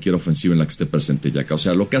dimensión a cualquier ofensiva en la que esté presente ya acá. O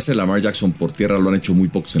sea, lo que hace Lamar Jackson por tierra lo han hecho muy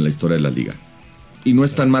pocos en la historia de la liga. Y no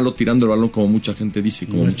es tan malo tirando el balón como mucha gente dice,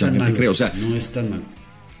 como mucha gente cree. O sea, no es tan malo.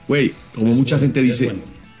 Güey, como mucha gente dice,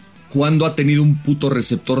 bueno. ¿Cuándo ha tenido un puto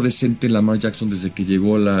receptor decente Lamar Jackson desde que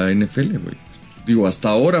llegó a la NFL, güey? Digo, hasta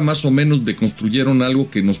ahora más o menos deconstruyeron algo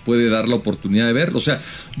que nos puede dar la oportunidad de verlo. O sea,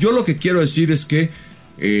 yo lo que quiero decir es que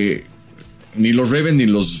ni los Ravens ni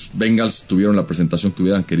los Bengals tuvieron la presentación que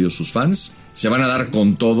hubieran querido sus fans. Se van a dar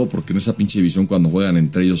con todo porque en esa pinche división cuando juegan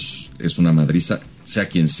entre ellos es una madriza, sea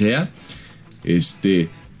quien sea.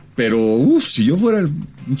 Pero, si yo fuera el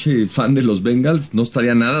pinche fan de los Bengals, no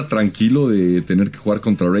estaría nada tranquilo de tener que jugar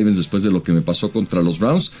contra Ravens después de lo que me pasó contra los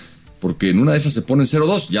Browns, porque en una de esas se ponen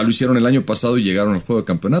 0-2. Ya lo hicieron el año pasado y llegaron al juego de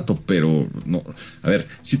campeonato, pero no. A ver,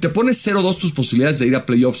 si te pones 0-2, tus posibilidades de ir a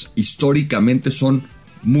playoffs históricamente son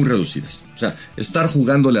muy reducidas. O sea, estar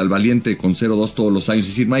jugándole al valiente con 0-2 todos los años y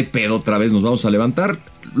decir, no hay pedo, otra vez nos vamos a levantar,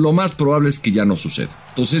 lo más probable es que ya no suceda.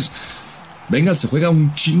 Entonces, Bengals se juega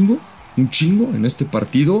un chingo en este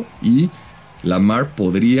partido y Lamar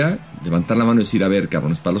podría levantar la mano y decir, a ver,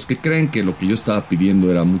 cabrones, para los que creen que lo que yo estaba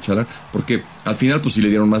pidiendo era mucha lana, porque al final pues sí le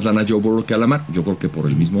dieron más lana a Joe Burrow que a Lamar, yo creo que por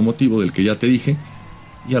el mismo motivo del que ya te dije,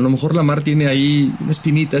 y a lo mejor Lamar tiene ahí una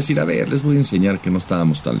espinita de decir, a ver, les voy a enseñar que no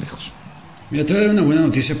estábamos tan lejos. Mira, te voy a dar una buena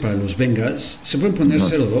noticia para los Bengals. Se pueden poner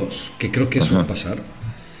 0-2, que creo que eso va a pasar.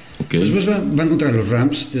 Okay. Después van contra los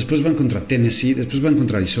Rams, después van contra Tennessee, después van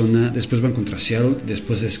contra Arizona, después van contra Seattle,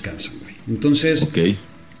 después descansan, güey. Entonces,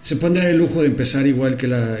 se pueden dar el lujo de empezar igual que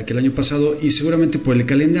el año pasado y seguramente por el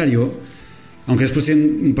calendario, aunque después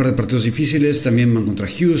tienen un par de partidos difíciles, también van contra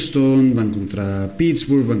Houston, van contra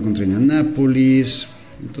Pittsburgh, van contra Indianapolis.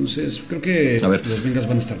 Entonces, creo que los Bengals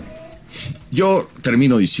van a estar bien. Yo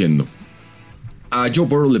termino diciendo, a Joe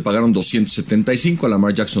Burrow le pagaron 275, a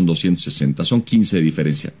Lamar Jackson 260. Son 15 de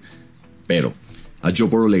diferencia. Pero a Joe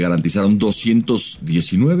Burrow le garantizaron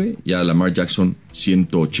 219 y a Lamar Jackson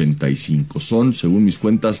 185. Son, según mis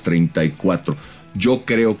cuentas, 34. Yo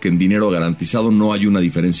creo que en dinero garantizado no hay una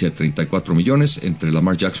diferencia de 34 millones entre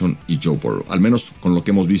Lamar Jackson y Joe Burrow. Al menos con lo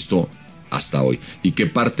que hemos visto hasta hoy. Y que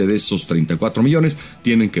parte de esos 34 millones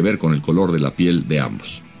tienen que ver con el color de la piel de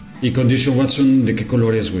ambos. ¿Y con Deshaun Watson de qué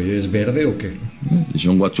color es, güey? ¿Es verde o qué?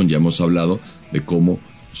 Deshaun Watson ya hemos hablado de cómo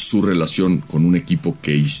su relación con un equipo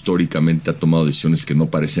que históricamente ha tomado decisiones que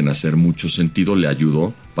no parecen hacer mucho sentido le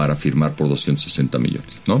ayudó para firmar por 260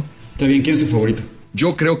 millones, ¿no? Está bien, ¿quién es tu favorito?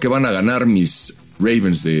 Yo creo que van a ganar mis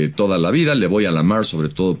Ravens de toda la vida. Le voy a Lamar sobre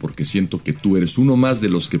todo porque siento que tú eres uno más de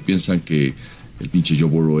los que piensan que el pinche Joe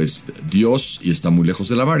Burrow es Dios y está muy lejos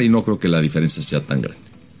de Lamar y no creo que la diferencia sea tan grande.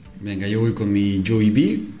 Venga, yo voy con mi Joey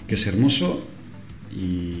B, que es hermoso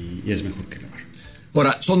y es mejor que Lamar.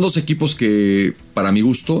 Ahora, son dos equipos que, para mi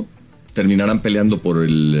gusto, terminarán peleando por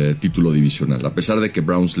el título divisional. A pesar de que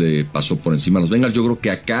Browns le pasó por encima a los Bengals, yo creo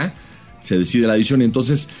que acá se decide la división. Y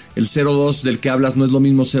entonces, el 0-2 del que hablas no es lo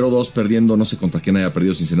mismo 0-2 perdiendo, no sé contra quién haya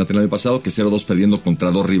perdido Cincinnati el año pasado, que 0-2 perdiendo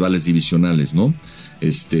contra dos rivales divisionales, ¿no?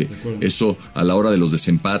 Eso, a la hora de los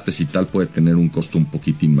desempates y tal, puede tener un costo un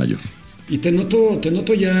poquitín mayor. Y te noto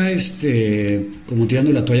ya como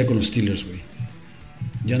tirando la toalla con los Steelers, güey.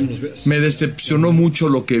 ¿Ya no los ves? Me decepcionó mucho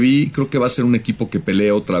lo que vi. Creo que va a ser un equipo que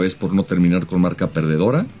pelee otra vez por no terminar con marca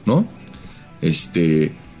perdedora, ¿no?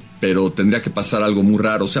 Pero tendría que pasar algo muy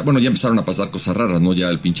raro. O sea, bueno, ya empezaron a pasar cosas raras, ¿no? Ya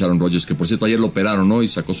el pinche Aaron Rodgers, que por cierto ayer lo operaron, ¿no? Y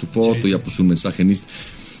sacó su foto, ya puso un mensaje en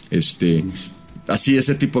así,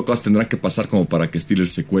 ese tipo de cosas tendrán que pasar como para que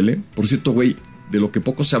Steelers se cuele. Por cierto, güey, de lo que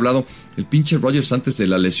poco se ha hablado, el pinche Rodgers antes de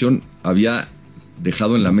la lesión había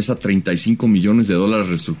dejado en la mesa $35 millones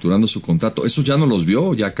reestructurando su contrato. ¿Esos ya no los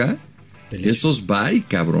vio ya acá? Esos bye,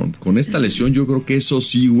 cabrón. Con esta lesión yo creo que eso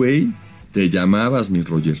sí, güey, te llamabas, mi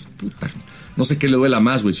Rodgers. Puta. no sé qué le duela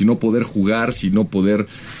más, güey, si no poder jugar, si no poder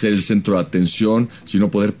ser el centro de atención, si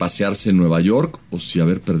no poder pasearse en Nueva York, o si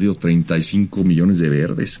haber perdido 35 millones de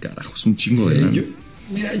verdes, carajo, es un chingo de lana.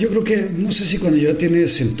 Yo creo que, no sé si cuando ya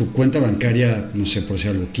tienes en tu cuenta bancaria, no sé, por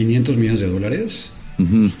decir algo, 500 millones de dólares,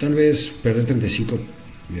 pues tal vez perder 35,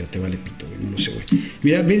 mira, te vale pito, güey, no lo sé, güey.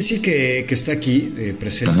 Mira, Vinci que está aquí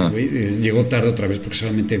presente, güey, llegó tarde otra vez porque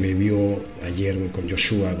solamente bebió ayer, güey, con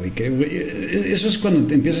Joshua, güey, que, güey, eso es cuando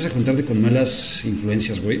te empiezas a juntarte con malas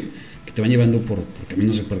influencias, güey, que te van llevando por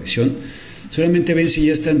caminos de perdición. Solamente Vinci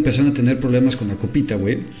ya está empezando a tener problemas con la copita,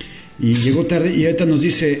 güey. Y llegó tarde y ahorita nos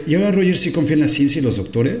dice, ¿y ahora Roger sí confía en la ciencia y los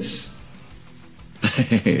doctores?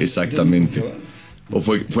 Exactamente. O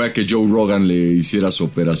fue a que Joe Rogan le hiciera su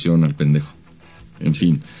operación al pendejo. En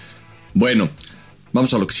fin. Bueno,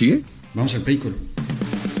 ¿vamos a lo que sigue? Vamos al Play Call.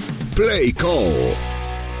 Play Call.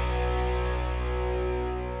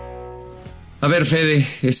 A ver, Fede,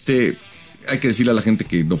 hay que decirle a la gente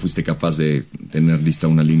que no fuiste capaz de tener lista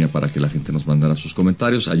una línea para que la gente nos mandara sus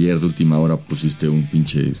comentarios. Ayer de última hora pusiste un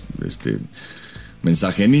pinche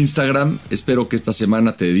mensaje en Instagram. Espero que esta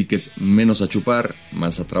semana te dediques menos a chupar,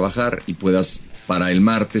 más a trabajar y puedas para el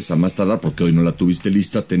martes a más tardar, porque hoy no la tuviste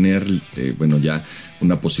lista, tener ya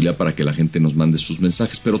una posibilidad para que la gente nos mande sus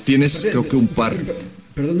mensajes. Pero tienes, creo que un par.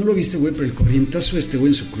 Perdón, no lo viste, güey, pero el corrientazo güey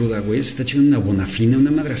en su cruda, güey, se está echando una bonafina, una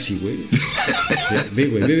madre así, güey. Ve,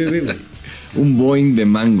 güey. Un Boing de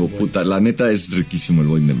mango, puta. La neta es riquísimo el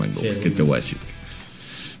Boing de mango, sí, ¿qué te voy a decir?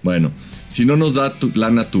 Bueno, si no nos da tu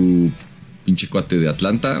lana tu pinche cuate de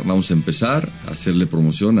Atlanta, vamos a empezar a hacerle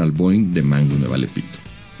promoción al Boing de mango, me vale pito.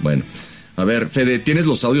 Bueno, a ver, Fede, ¿tienes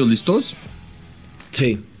los audios listos?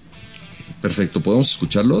 Sí. Perfecto, ¿podemos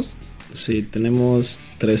escucharlos? Sí, tenemos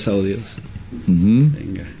 3 audios.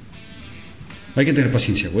 Venga. Hay que tener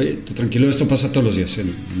paciencia, güey. Tú tranquilo, esto pasa todos los días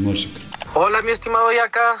en Modo Soccer. Hola, mi estimado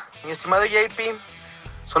Yaka, mi estimado JP.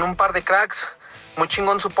 Son un par de cracks, muy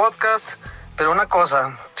chingón su podcast. Pero una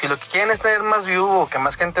cosa, si lo que quieren es tener más view o que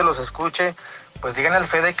más gente los escuche, pues díganle al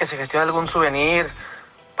Fede que se gestione algún souvenir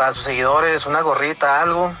para sus seguidores, una gorrita,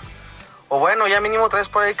 algo. O bueno, ya mínimo traes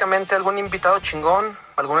esporádicamente algún invitado chingón,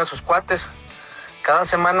 alguno de sus cuates. Cada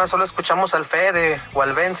semana solo escuchamos al Fede o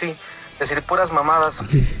al Benzi decir puras mamadas.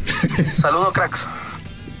 Saludos, cracks.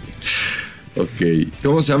 Ok,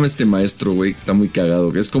 ¿cómo se llama este maestro, güey? Está muy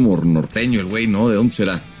cagado, que es como norteño el güey, ¿no? ¿De dónde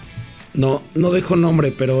será? No dejo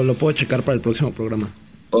nombre, pero lo puedo checar para el próximo programa.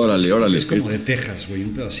 Órale. Es como de Texas, güey,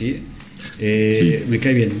 un pedo así. Sí. Me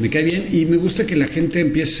cae bien y me gusta que la gente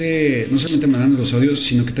empiece no solamente a mandarnos los audios,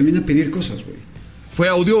 sino que también a pedir cosas, güey. ¿Fue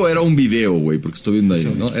audio o era un video, güey? Porque estoy viendo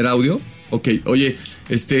ahí, ¿no? ¿Era audio? Ok, oye,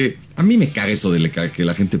 a mí me caga eso de que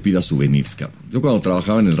la gente pida souvenirs, cabrón. Yo cuando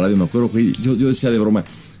trabajaba en el radio me acuerdo, güey, yo decía de broma,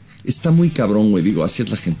 está muy cabrón, güey, digo, así es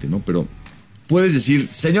la gente, ¿no? Pero puedes decir,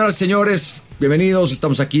 señoras y señores, bienvenidos,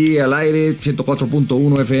 estamos aquí al aire,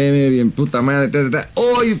 104.1 FM, bien puta madre.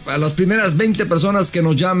 Hoy, a las primeras 20 personas que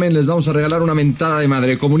nos llamen, les vamos a regalar una mentada de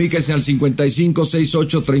madre. Comuníquense al 55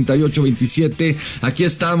 68 38 27. Aquí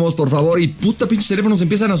estamos, por favor. Y puta, pinches teléfonos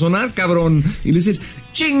empiezan a sonar, cabrón. Y le dices,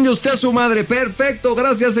 chingue usted a su madre. Perfecto,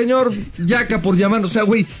 gracias, señor Yaka, por llamar. O sea,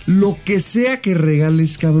 güey, lo que sea que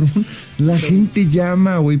regales, cabrón, la gente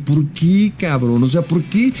llama, güey. ¿Por qué, cabrón? O sea, ¿por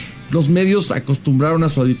qué los medios acostumbraron a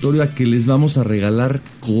su auditorio a que les vamos a regalar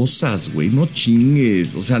cosas, güey? No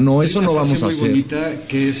chingues. O sea, no, eso no vamos a hacer. Muy bonita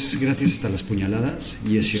que es gratis hasta las puñaladas.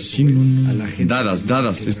 Y es cierto, sí, no. A la gente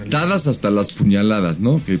dadas hasta las puñaladas,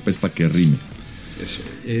 ¿no? Que pues para que rime. Eso.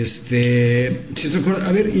 Si te acuerdas,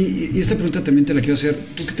 a ver, y esta pregunta también te la quiero hacer.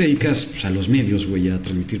 Tú que te dedicas a los medios, güey, a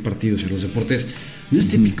transmitir partidos y a los deportes, ¿no es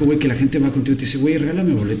típico, güey, que la gente va contigo y te dice, güey,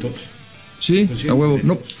 regálame boletos? Sí, a huevo. Boletos.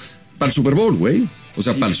 No, para el Super Bowl, güey. O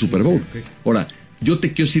sea, sí, para el Super Bowl. Okay. Ahora, yo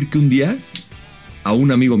te quiero decir que un día a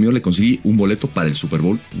un amigo mío le conseguí un boleto para el Super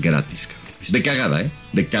Bowl gratis, cabrón. De cagada,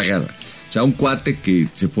 de cagada. O sea, un cuate que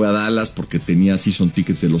se fue a Dallas porque tenía season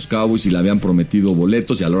tickets de los Cowboys y le habían prometido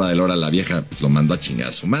boletos y a la hora de la hora la vieja pues, lo mandó a chingar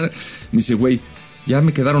a su madre. Me dice, güey, ya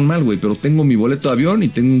me quedaron mal, güey, pero tengo mi boleto de avión y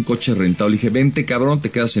tengo un coche rentado. Le dije, vente, cabrón, te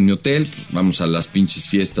quedas en mi hotel, pues, vamos a las pinches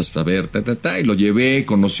fiestas a ver, y lo llevé,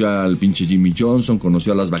 conoció al pinche Jimmy Johnson,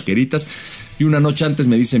 conoció a las vaqueritas. Y una noche antes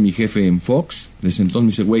me dice mi jefe en Fox, desde entonces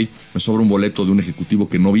me dice, güey, me sobra un boleto de un ejecutivo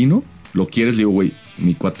que no vino, ¿lo quieres? Le digo, güey,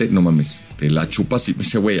 mi cuate, no mames, te la chupas. Y me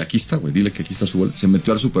dice, güey, aquí está, güey, dile que aquí está su boleto. Se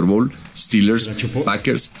metió al Super Bowl, Steelers,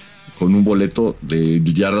 Packers, con un boleto de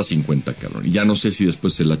yarda 50, cabrón. Y ya no sé si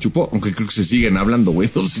después se la chupó, aunque creo que se siguen hablando, güey.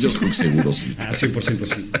 Entonces yo creo que seguro sí. 100%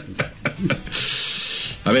 sí.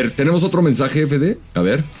 A ver, ¿tenemos otro mensaje, FD? A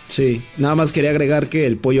ver. Sí, nada más quería agregar que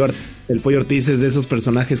el Pollo Ortiz es de esos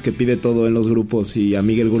personajes que pide todo en los grupos y a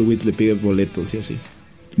Miguel Gurwitz le pide boletos y así.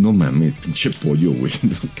 No mames, pinche pollo, güey.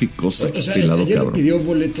 Qué cosa, O sea, pelado, ayer cabrón. le pidió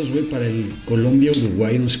boletos, güey, para el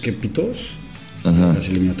Colombia-Uruguay, no sé qué pitos. Ajá. Las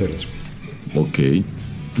eliminatorias, güey. Ok.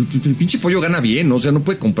 El pinche pollo gana bien, ¿no? O sea, no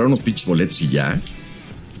puede comprar unos pinches boletos y ya.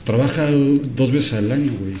 Trabaja 2 veces al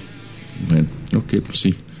año, güey. Bueno, ok, pues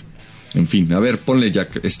sí. En fin, a ver, ponle ya,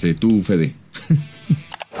 tú, Fede.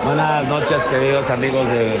 Buenas noches, queridos amigos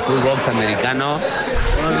de Footbox Americano.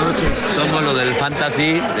 Buenas noches. Somos los del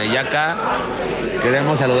Fantasy de Yaca.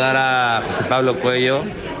 Queremos saludar a José Pablo Cuello,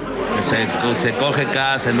 que se coge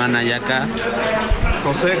cada semana Yaca.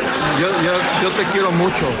 José, yo te quiero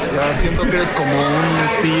mucho. Ya siento que eres como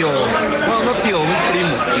un tío. No tío, un primo.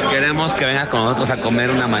 Y queremos que vengas con nosotros a comer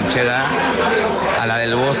una manchega a la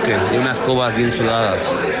del bosque y unas cubas bien sudadas.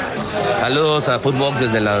 Saludos a Footbox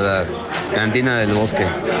desde la cantina del bosque.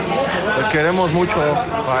 Te queremos mucho.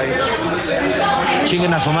 Bye.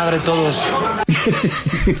 Chinguen a su madre todos.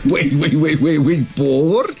 Güey,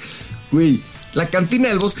 ¿por? Güey, la cantina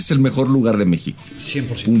del bosque es el mejor lugar de México.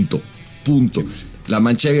 100%. Punto. 100%. La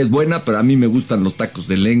manchega es buena, pero a mí me gustan los tacos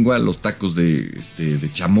de lengua, los tacos de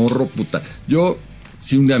chamorro, puta. Yo,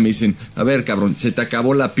 si un día me dicen, a ver, cabrón, se te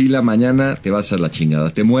acabó la pila mañana, te vas a la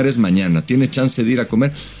chingada, te mueres mañana, tienes chance de ir a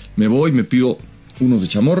comer, me voy, me pido unos de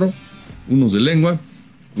chamorro, unos de lengua,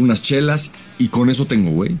 unas chelas, y con eso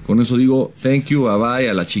tengo, güey. Con eso digo, thank you, bye,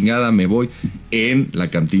 a la chingada, me voy en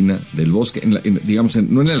la cantina del bosque.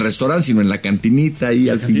 No en el restaurante, sino en la cantinita ahí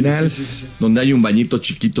al final, sí. Donde hay un bañito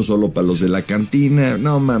chiquito solo para los de la cantina.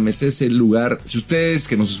 No mames, es el lugar. Si ustedes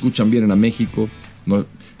que nos escuchan vienen a México, no,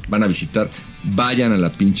 van a visitar, vayan a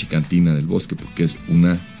la pinche cantina del bosque porque es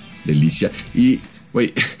una delicia. Y,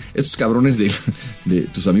 güey, estos cabrones de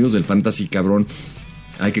tus amigos del Fantasy, cabrón,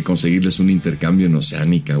 hay que conseguirles un intercambio en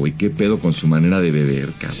Oceánica, güey. ¿Qué pedo con su manera de beber,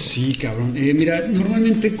 cabrón? Sí, cabrón. Mira,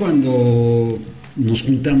 normalmente cuando nos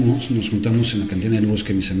juntamos en la cantina del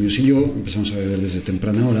bosque, mis amigos y yo, empezamos a beber desde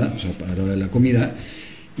temprana hora, o sea, a la hora de la comida.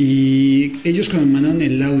 Y ellos cuando me mandaron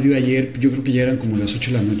el audio ayer, yo creo que ya eran como las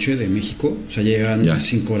 8 de la noche de México. O sea, llegan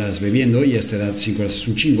 5 horas bebiendo y a esta edad 5 horas es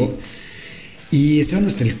un chingo. Y estaban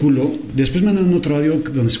hasta el culo. Después mandaron otro audio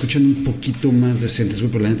donde escuchan un poquito más decentes, güey,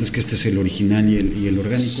 pero la neta es que este es el original y el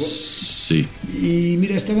orgánico. Sí. Y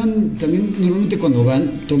mira, estaban también, normalmente cuando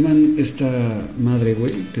van, toman esta madre,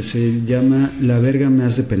 güey, que se llama La Verga Me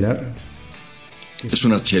Has de Pelar. ¿Es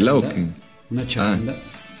una chela o qué? Una chavanda.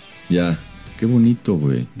 Ya, qué bonito,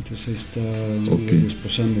 güey. Entonces ahí está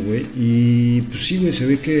esposando, güey. Y pues sí, güey, se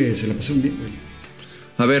ve que se la pasaron bien, güey.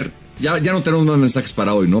 A ver, ya no tenemos más mensajes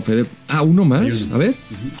para hoy, ¿no, Fede? Uno más, a ver.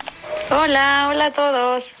 Hola a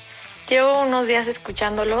todos. Llevo unos días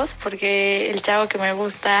escuchándolos porque el chavo que me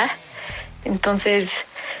gusta, entonces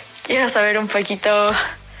quiero saber un poquito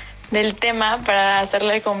del tema para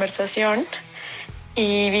hacerle conversación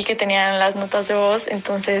y vi que tenían las notas de voz,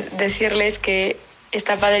 entonces decirles que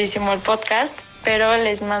está padrísimo el podcast, pero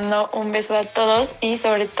les mando un beso a todos y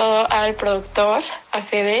sobre todo al productor, a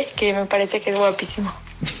Fede, que me parece que es guapísimo.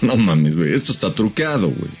 No mames, güey, esto está truqueado,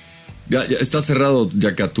 güey. Ya está cerrado,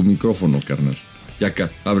 Yaca, tu micrófono, carnal.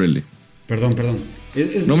 Yaca, ábrele. Perdón.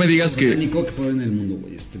 Es no me digas que... que puede en el mundo,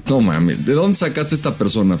 güey. No mames, ¿de dónde sacaste esta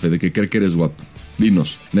persona, Fede, que cree que eres guapo?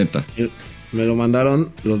 Dinos, neta. Me lo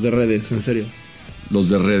mandaron los de redes, en serio. ¿Los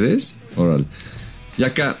de redes? Órale.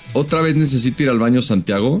 Yaca, ¿otra vez necesito ir al baño,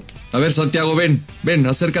 Santiago? A ver, Santiago, ven,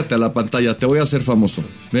 acércate a la pantalla, te voy a hacer famoso.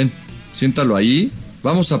 Ven, siéntalo ahí.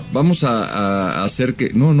 Vamos a hacer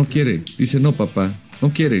que... No quiere. Dice, no, papá.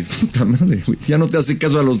 No quiere. Puta madre, güey. Ya no te hace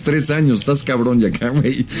caso a los 3 años. Estás cabrón ya acá,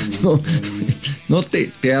 güey. No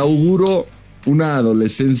te auguro una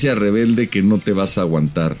adolescencia rebelde que no te vas a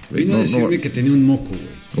aguantar. Vino a decirme que tenía un moco,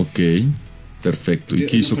 güey. Ok. Perfecto. ¿Y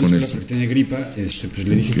qué hizo con él? Porque tenía gripa, pues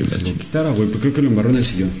le dije que se lo quitara, güey, porque creo que lo embarró en el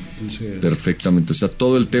sillón. Entonces... Perfectamente. O sea,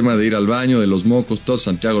 todo el tema de ir al baño, de los mocos, todo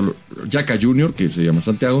Santiago, Yaca Junior, que se llama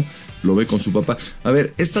Santiago, lo ve con su papá. A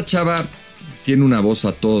ver, esta chava tiene una voz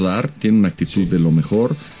a todo dar, tiene una actitud de lo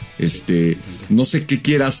mejor. No sé qué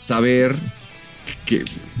quieras saber. Que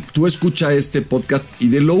tú escucha este podcast y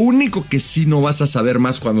de lo único que sí no vas a saber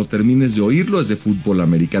más cuando termines de oírlo es de fútbol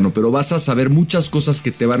americano, pero vas a saber muchas cosas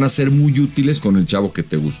que te van a ser muy útiles con el chavo que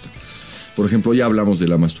te gusta. Por ejemplo, ya hablamos de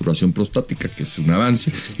la masturbación prostática, que es un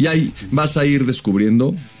avance, y ahí vas a ir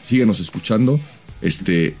descubriendo, síguenos escuchando,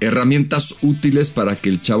 herramientas útiles para que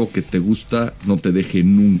el chavo que te gusta no te deje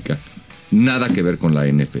nunca. Nada que ver con la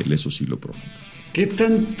NFL, eso sí lo prometo. ¿Qué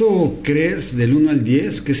tanto crees del 1 al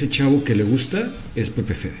 10 que ese chavo que le gusta es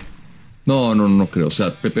Pepe Fede? No creo. O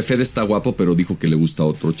sea, Pepe Fede está guapo, pero dijo que le gusta a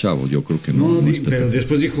otro chavo. Yo creo que no. No, pero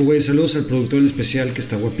después dijo, güey, saludos al productor en especial que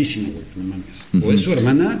está guapísimo, güey. No mames. O es su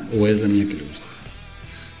hermana o es la niña que le gusta.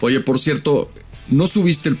 Oye, por cierto, ¿No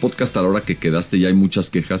subiste el podcast a la hora que quedaste? Ya hay muchas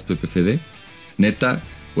quejas, PPFD. Neta,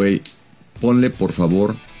 güey, ponle por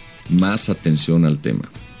favor más atención al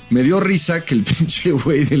tema. Me dio risa que el pinche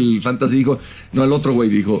güey del Fantasy dijo, no, el otro güey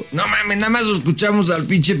dijo, no mames, nada más escuchamos al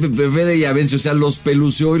pinche PPFD y a Vencio. O sea, los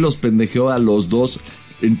peluceó y los pendejeó a los dos.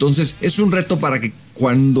 Entonces, es un reto para que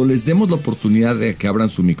cuando les demos la oportunidad de que abran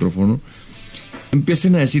su micrófono,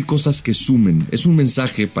 empiecen a decir cosas que sumen. Es un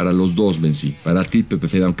mensaje para los dos, Benzi, para ti,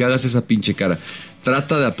 PPFD. Aunque hagas esa pinche cara,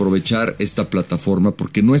 trata de aprovechar esta plataforma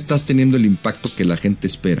porque no estás teniendo el impacto que la gente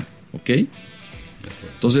espera, ¿ok?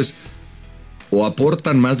 Entonces, o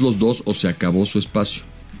aportan más los dos o se acabó su espacio.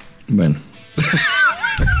 Bueno.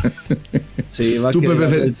 Sí, va a Tú, quedar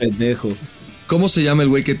PPFD, el pendejo. ¿Cómo se llama el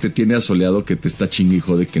güey que te tiene asoleado, que te está chingue y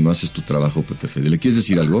jode que no haces tu trabajo, PPFD? ¿Le quieres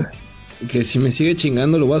decir algo? Que si me sigue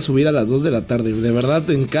chingando lo voy a subir a las 2 de la tarde. De verdad,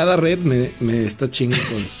 en cada red me está chingando.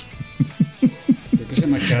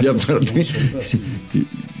 Y aparte,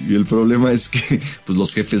 y el problema es que pues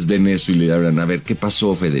los jefes ven eso y le hablan, a ver, ¿qué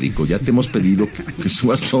pasó, Federico? Ya te hemos pedido que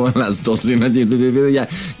subas todas las 12.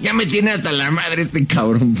 Ya me tiene hasta la madre este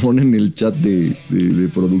cabrón. Pone en el chat de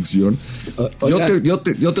producción.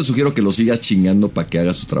 Yo te sugiero que lo sigas chingando para que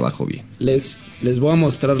hagas su trabajo bien. Les voy a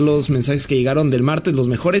mostrar los mensajes que llegaron del martes, los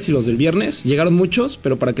mejores y los del viernes. Llegaron muchos,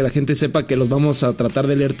 pero para que la gente sepa que los vamos a tratar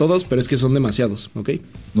de leer todos, pero es que son demasiados, ¿ok?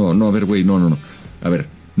 No, a ver, güey, no. A ver,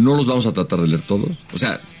 no los vamos a tratar de leer todos. O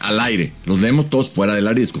sea, al aire. Los leemos todos fuera del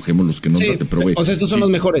aire y escogemos los que no traten. Pero, güey, o sea, estos son los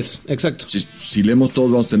mejores, exacto. Si leemos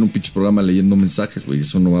todos, vamos a tener un pinche programa leyendo mensajes, güey.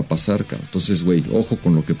 Eso no va a pasar, cabrón. Entonces, güey, ojo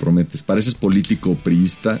con lo que prometes. Pareces político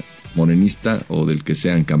priista, morenista o del que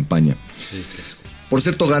sea en campaña. Sí, por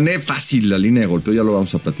cierto, gané fácil la línea de golpeo. Ya lo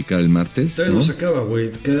vamos a platicar el martes. Todavía no se acaba, güey.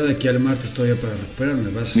 Queda de aquí al martes todavía para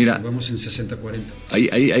recuperarme. Mira, vamos en 60-40.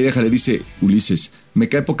 Ahí déjale, dice Ulises. Me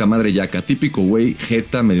cae poca madre Yaka, típico güey,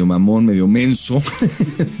 jeta, medio mamón, medio menso,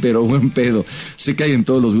 pero buen pedo. Sé que hay en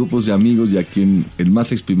todos los grupos de amigos y a quien el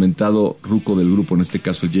más experimentado ruco del grupo, en este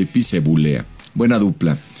caso el JP, se bulea. Buena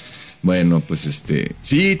dupla. Bueno, pues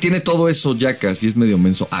sí, tiene todo eso Yaka, sí es medio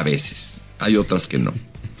menso a veces. Hay otras que no.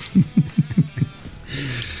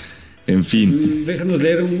 En fin. Déjanos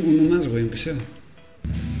leer uno más, güey, aunque sea.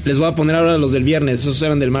 Les voy a poner ahora los del viernes, esos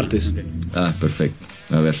eran del martes. Okay. Ah, perfecto.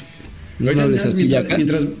 A ver. Mientras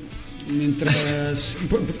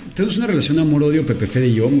tenemos una relación amor-odio, PPFD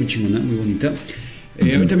y yo, muy chingona, muy bonita.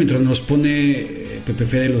 Ahorita mientras nos pone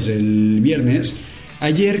PPFD los del viernes,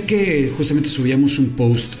 ayer que justamente subíamos un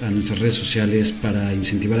post a nuestras redes sociales para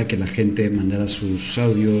incentivar a que la gente mandara sus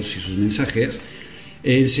audios y sus mensajes,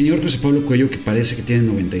 el señor José Pablo Cuello, que parece que tiene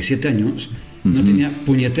 97 años, no tenía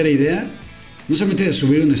puñetera idea, no solamente de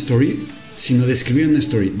subir una story, sino de escribir una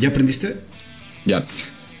story. ¿Ya aprendiste? Ya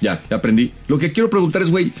aprendí. Lo que quiero preguntar es,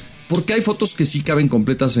 güey, ¿por qué hay fotos que sí caben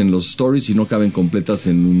completas en los stories y no caben completas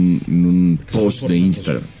en un post de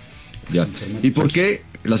Instagram? Ya. ¿Y por qué?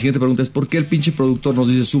 La siguiente pregunta es, ¿por qué el pinche productor nos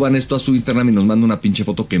dice suban esto a su Instagram y nos manda una pinche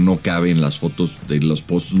foto que no cabe en las fotos de los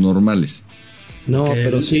posts normales? No,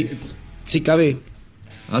 pero sí cabe.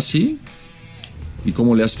 ¿Ah, sí? ¿Y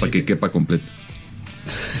cómo le haces para que quepa completo?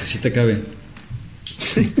 Sí te cabe.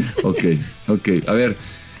 Ok. A ver,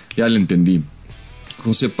 ya le entendí.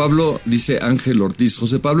 José Pablo, dice Ángel Ortiz.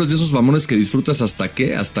 José Pablo es de esos mamones que disfrutas hasta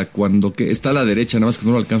qué, hasta cuando qué. Está a la derecha, nada más que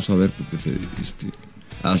no lo alcanzo a ver.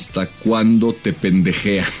 Hasta cuando te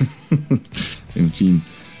pendejea. En fin.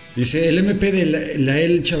 Dice, el MP de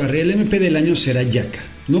el Chavarría, el MP del año será Yaka.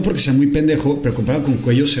 No porque sea muy pendejo, pero comparado con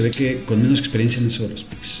Cuello se ve que con menos experiencia en eso de los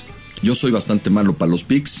picks. Yo soy bastante malo para los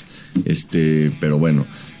picks, pero bueno.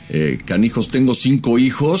 Canijos, tengo 5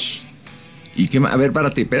 hijos. ¿Y qué más? A ver,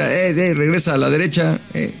 párate, espera, regresa a la derecha,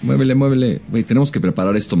 muévele. Güey, tenemos que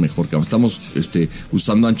preparar esto mejor, cabrón. Estamos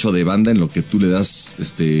usando ancho de banda en lo que tú le das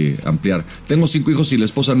ampliar. Tengo 5 hijos y la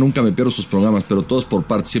esposa nunca me pierdo sus programas, pero todos por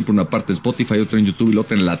partes, siempre una parte en Spotify, otra en YouTube y la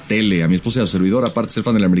otra en la tele. A mi esposa y a su servidor, aparte de ser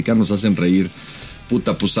fan del americano, nos hacen reír.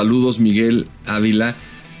 Puta, pues saludos, Miguel Ávila.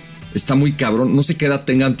 Está muy cabrón. No sé qué edad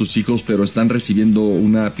tengan tus hijos, pero están recibiendo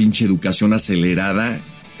una pinche educación acelerada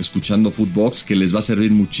escuchando Footbox que les va a servir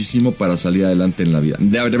muchísimo para salir adelante en la vida.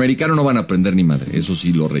 De americano no van a aprender ni madre, eso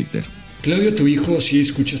sí lo reitero. Claudio, ¿tu hijo sí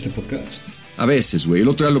escucha este podcast? A veces, güey. El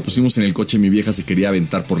otro día lo pusimos en el coche, mi vieja se quería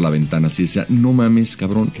aventar por la ventana. Así decía, no mames,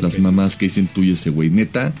 cabrón, las mamás que dicen tú y ese güey.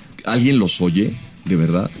 Neta, ¿alguien los oye? De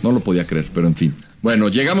verdad, no lo podía creer, pero en fin. Bueno,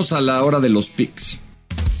 llegamos a la hora de los picks.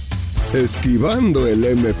 Esquivando el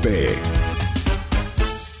MP.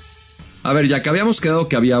 A ver, ya que habíamos quedado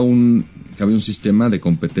que había un sistema de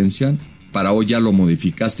competencia. para hoy ya lo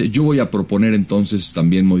modificaste. Yo voy a proponer entonces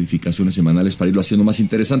también modificaciones semanales para irlo haciendo más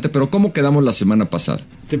interesante. Pero ¿cómo quedamos la semana pasada?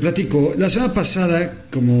 Te platico. La semana pasada,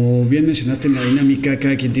 como bien mencionaste en la dinámica,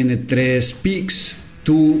 cada quien tiene 3 picks.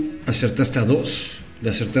 Tú acertaste a 2. Le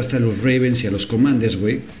acertaste a los Ravens y a los Commanders,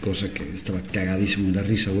 güey. Cosa que estaba cagadísimo en la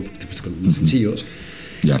risa, güey, porque te fuiste con los más sencillos.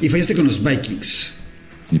 Ya. Y fallaste con los Vikings.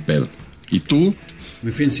 Ni pedo. ¿Y tú?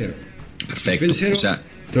 Me fui en 0. Perfecto. Me fui en 0. O sea,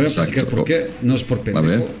 te voy a platicar por qué. No es por pendejo. A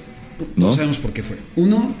ver. No sabemos por qué fue.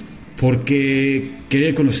 Uno, porque quería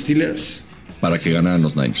ir con los Steelers. Para que ganaran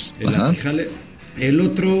los Niners. Ajá. El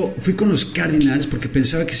otro, fui con los Cardinals porque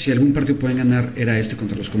pensaba que si algún partido pueden ganar era este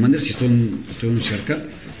contra los Commanders, y estuvieron cerca.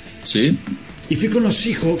 Sí. Y fui con los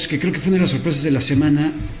Seahawks, que creo que fue una de las sorpresas de la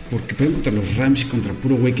semana, porque perdieron contra los Rams y contra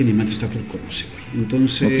puro güey que ni Matthew Stafford conoce, güey.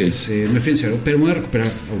 Entonces, me fui en 0, pero me voy a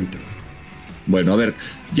recuperar ahorita. Bueno, a ver,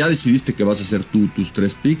 ya decidiste que vas a hacer tú tus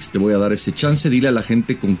 3 picks. Te voy a dar ese chance. Dile a la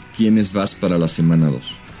gente con quiénes vas para la semana 2.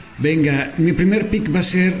 Venga, mi primer pick va a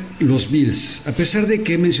ser los Bills. A pesar de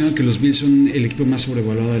que he mencionado que los Bills son el equipo más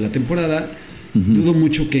sobrevaluado de la temporada, dudo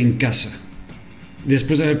mucho que en casa,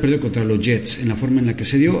 después de haber perdido contra los Jets en la forma en la que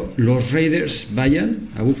se dio, los Raiders vayan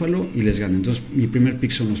a Buffalo y les ganen. Entonces, mi primer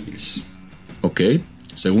pick son los Bills. Ok,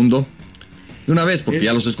 segundo. De una vez, porque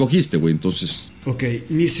ya los escogiste, güey, entonces... Ok,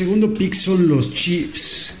 mi segundo pick son los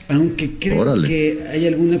Chiefs, aunque creo que hay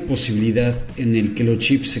alguna posibilidad en el que los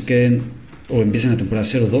Chiefs se queden o empiecen la temporada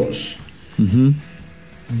 0-2.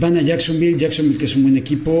 Van a Jacksonville, que es un buen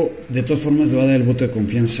equipo. De todas formas le va a dar el voto de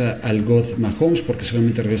confianza al God Mahomes, porque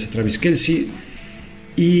seguramente regresa Travis Kelce.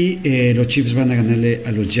 Y los Chiefs van a ganarle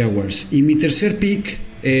a los Jaguars. Y mi tercer pick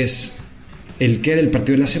es el que era el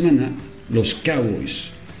partido de la semana, los Cowboys,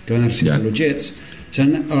 que van a recibir a los Jets. Se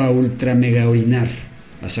van a ultra mega orinar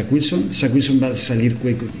a Zach Wilson. Zach Wilson va a salir,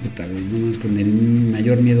 güey, con el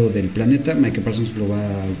mayor miedo del planeta. Micah Parsons lo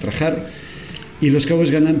va a ultrajar. Y los Cowboys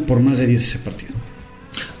ganan por más de 10 ese partido.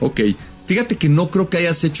 Ok, fíjate que no creo que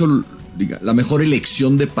hayas hecho la mejor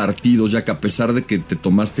elección de partidos, ya que a pesar de que te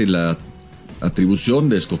tomaste la atribución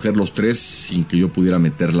de escoger los 3 sin que yo pudiera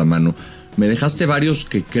meter la mano, me dejaste varios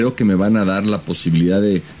que creo que me van a dar la posibilidad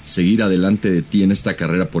de seguir adelante de ti en esta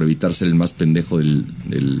carrera por evitar ser el más pendejo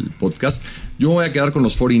del podcast. Yo me voy a quedar con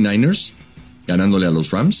los 49ers, ganándole a los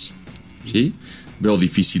Rams, ¿sí? Veo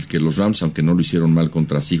difícil que los Rams, aunque no lo hicieron mal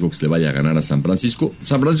contra Seahawks, le vaya a ganar a San Francisco.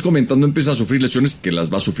 San Francisco, aumentando, empieza a sufrir lesiones que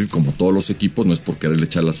las va a sufrir como todos los equipos. No es por quererle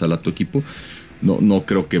echar la sal a tu equipo. No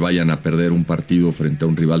creo que vayan a perder un partido frente a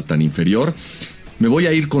un rival tan inferior. Me voy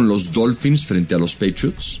a ir con los Dolphins frente a los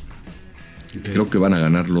Patriots. Okay. Creo que van a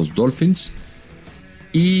ganar los Dolphins.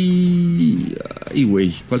 Y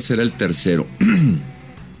güey, ¿cuál será el tercero?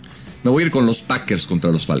 Me voy a ir con los Packers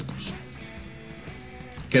contra los Falcons.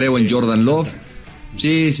 Creo en Jordan Love.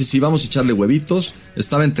 Sí, vamos a echarle huevitos.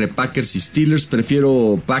 Estaba entre Packers y Steelers.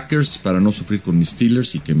 Prefiero Packers para no sufrir con mis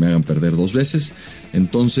Steelers y que me hagan perder 2 veces.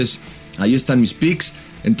 Entonces, ahí están mis picks.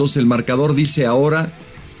 Entonces el marcador dice ahora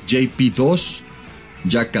JP 2,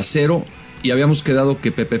 Yaka 0. Y habíamos quedado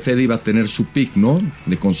que Pepe Fede iba a tener su pick, ¿no?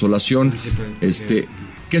 De consolación. Sí,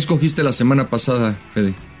 ¿qué escogiste la semana pasada,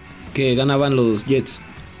 Fede? Que ganaban los Jets.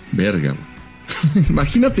 Verga, güey.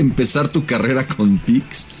 Imagínate empezar tu carrera con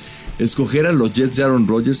picks, escoger a los Jets de Aaron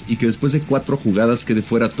Rodgers y que después de 4 jugadas quede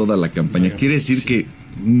fuera toda la campaña. Quiere decir que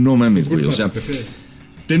no mames, güey. O sea,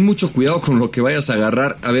 ten mucho cuidado con lo que vayas a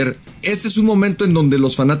agarrar. A ver, este es un momento en donde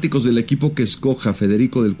los fanáticos del equipo que escoja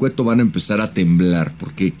Federico del Cueto van a empezar a temblar,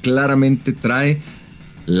 porque claramente trae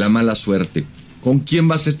la mala suerte. ¿Con quién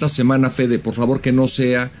vas esta semana, Fede? Por favor, que no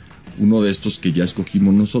sea uno de estos que ya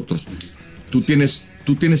escogimos nosotros. Tú tienes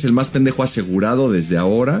el más pendejo asegurado desde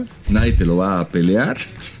ahora. Nadie te lo va a pelear.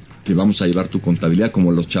 Te vamos a llevar tu contabilidad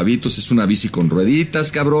como los chavitos. Es una bici con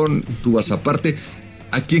rueditas, cabrón. Tú vas aparte.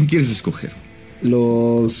 ¿A quién quieres escoger?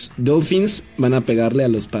 Los Dolphins van a pegarle a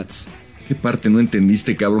los Pats. ¿Qué parte no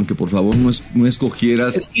entendiste, cabrón? Que por favor no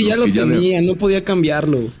escogieras. Es que ya lo tenía, no podía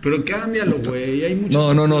cambiarlo. Pero cámbialo, güey. Hay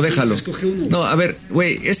muchos. No, déjalo. Escoge uno. No, a ver,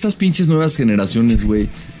 güey, estas pinches nuevas generaciones, güey,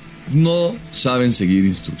 no saben seguir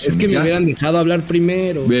instrucciones. Es que me hubieran dejado hablar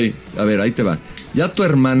primero. Ve, a ver, ahí te va. Ya tu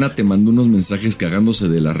hermana te mandó unos mensajes cagándose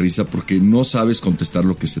de la risa porque no sabes contestar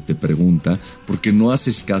lo que se te pregunta, porque no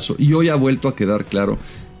haces caso. Y hoy ha vuelto a quedar claro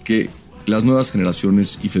que las nuevas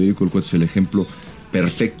generaciones, y Federico del Cueto es el ejemplo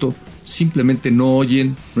perfecto, simplemente no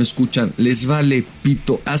oyen, no escuchan, les vale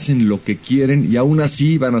pito, hacen lo que quieren y aún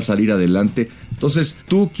así van a salir adelante. Entonces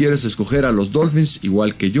tú quieres escoger a los Dolphins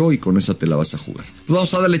igual que yo y con esa te la vas a jugar. Pues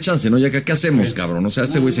vamos a darle chance, ¿no? Ya que ¿qué hacemos, cabrón? O sea,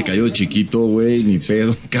 este güey se cayó de chiquito, güey, ni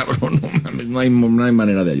pedo, cabrón, no mames, no hay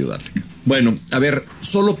manera de ayudarle. Bueno, a ver,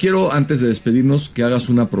 solo quiero antes de despedirnos que hagas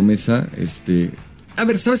una promesa, A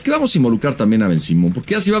ver, ¿sabes qué? Vamos a involucrar también a Ben Simón,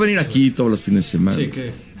 porque ya se va a venir aquí todos los fines de semana. Sí,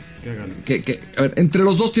 que hagan. A ver, entre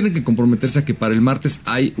los dos tienen que comprometerse a que para el martes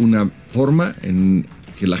hay una forma en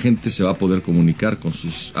que la gente se va a poder comunicar con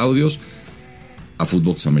sus audios a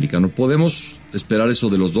Footbox Americano. Podemos esperar eso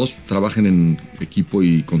de los dos, trabajen en equipo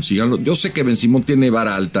y consíganlo. Yo sé que Ben Simón tiene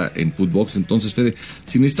vara alta en Footbox, entonces, Fede,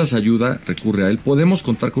 si necesitas ayuda, recurre a él. ¿Podemos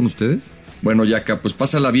contar con ustedes? Bueno, Yaka, pues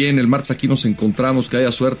pásala bien. El martes aquí nos encontramos, que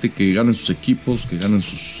haya suerte, que ganen sus equipos, que ganen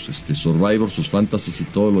sus Survivor, sus Fantasies y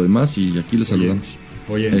todo lo demás, y aquí les saludamos.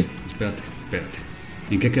 Oye, espérate.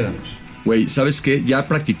 ¿En qué quedamos? Güey, ¿sabes qué? Ya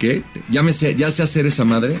practiqué, ya sé hacer esa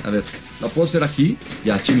madre. A ver, ¿la puedo hacer aquí?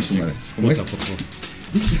 Ya, chingue su madre. ¿Cómo es? Por favor.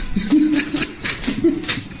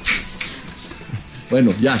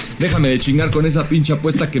 Bueno, ya, déjame de chingar con esa pinche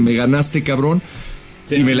apuesta que me ganaste, cabrón.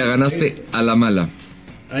 Y me la ganaste a la mala.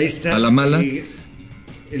 Ahí está. A la mala.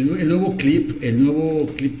 El nuevo clip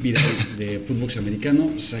viral de Footbox Americano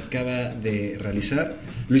se acaba de realizar.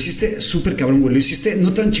 Lo hiciste súper cabrón, güey. Lo hiciste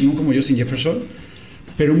no tan chingón como Justin Jefferson,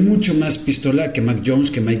 pero mucho más pistola que Mac Jones,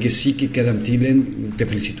 que Mike Gesicki, que Adam Thielen. Te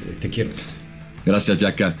felicito, güey. Te quiero. Gracias,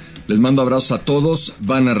 Yaka. Les mando abrazos a todos.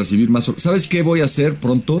 Van a recibir más. ¿Sabes qué voy a hacer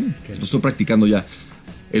pronto? ¿Qué? Lo estoy practicando ya.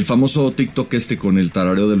 El famoso TikTok con el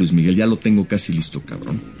tarareo de Luis Miguel. Ya lo tengo casi listo,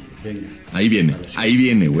 cabrón. Venga. Ahí viene,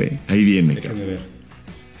 güey. Ahí viene. Déjame ver.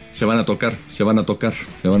 Se van a tocar.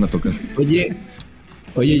 Oye,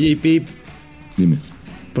 JP. Dime.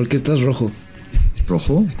 ¿Por qué estás rojo?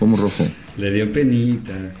 ¿Rojo? ¿Cómo rojo? Le dio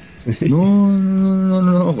penita.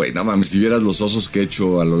 No, güey, no mames, si vieras los osos que he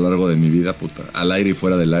hecho a lo largo de mi vida, puta, al aire y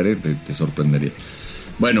fuera del aire, te sorprendería.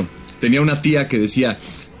 Bueno, tenía una tía que decía,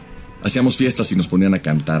 hacíamos fiestas y nos ponían a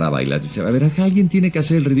cantar, a bailar. Dice, a ver, alguien tiene que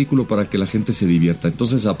hacer el ridículo para que la gente se divierta.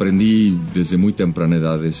 Entonces aprendí desde muy temprana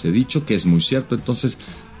edad ese dicho, que es muy cierto. Entonces,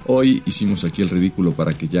 hoy hicimos aquí el ridículo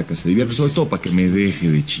para que Yaka se divierta, sobre todo para que me deje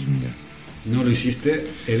de chingar. No lo hiciste,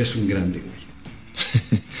 eres un grande,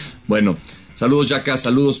 güey. Bueno, saludos Yaka,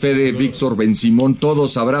 saludos Fede, saludos. Víctor, Ben Simón,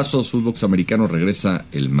 todos abrazos. Footbox Americano regresa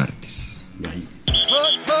el martes. Bye.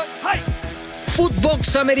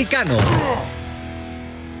 Footbox Americano.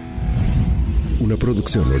 Una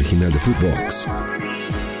producción original de Footbox.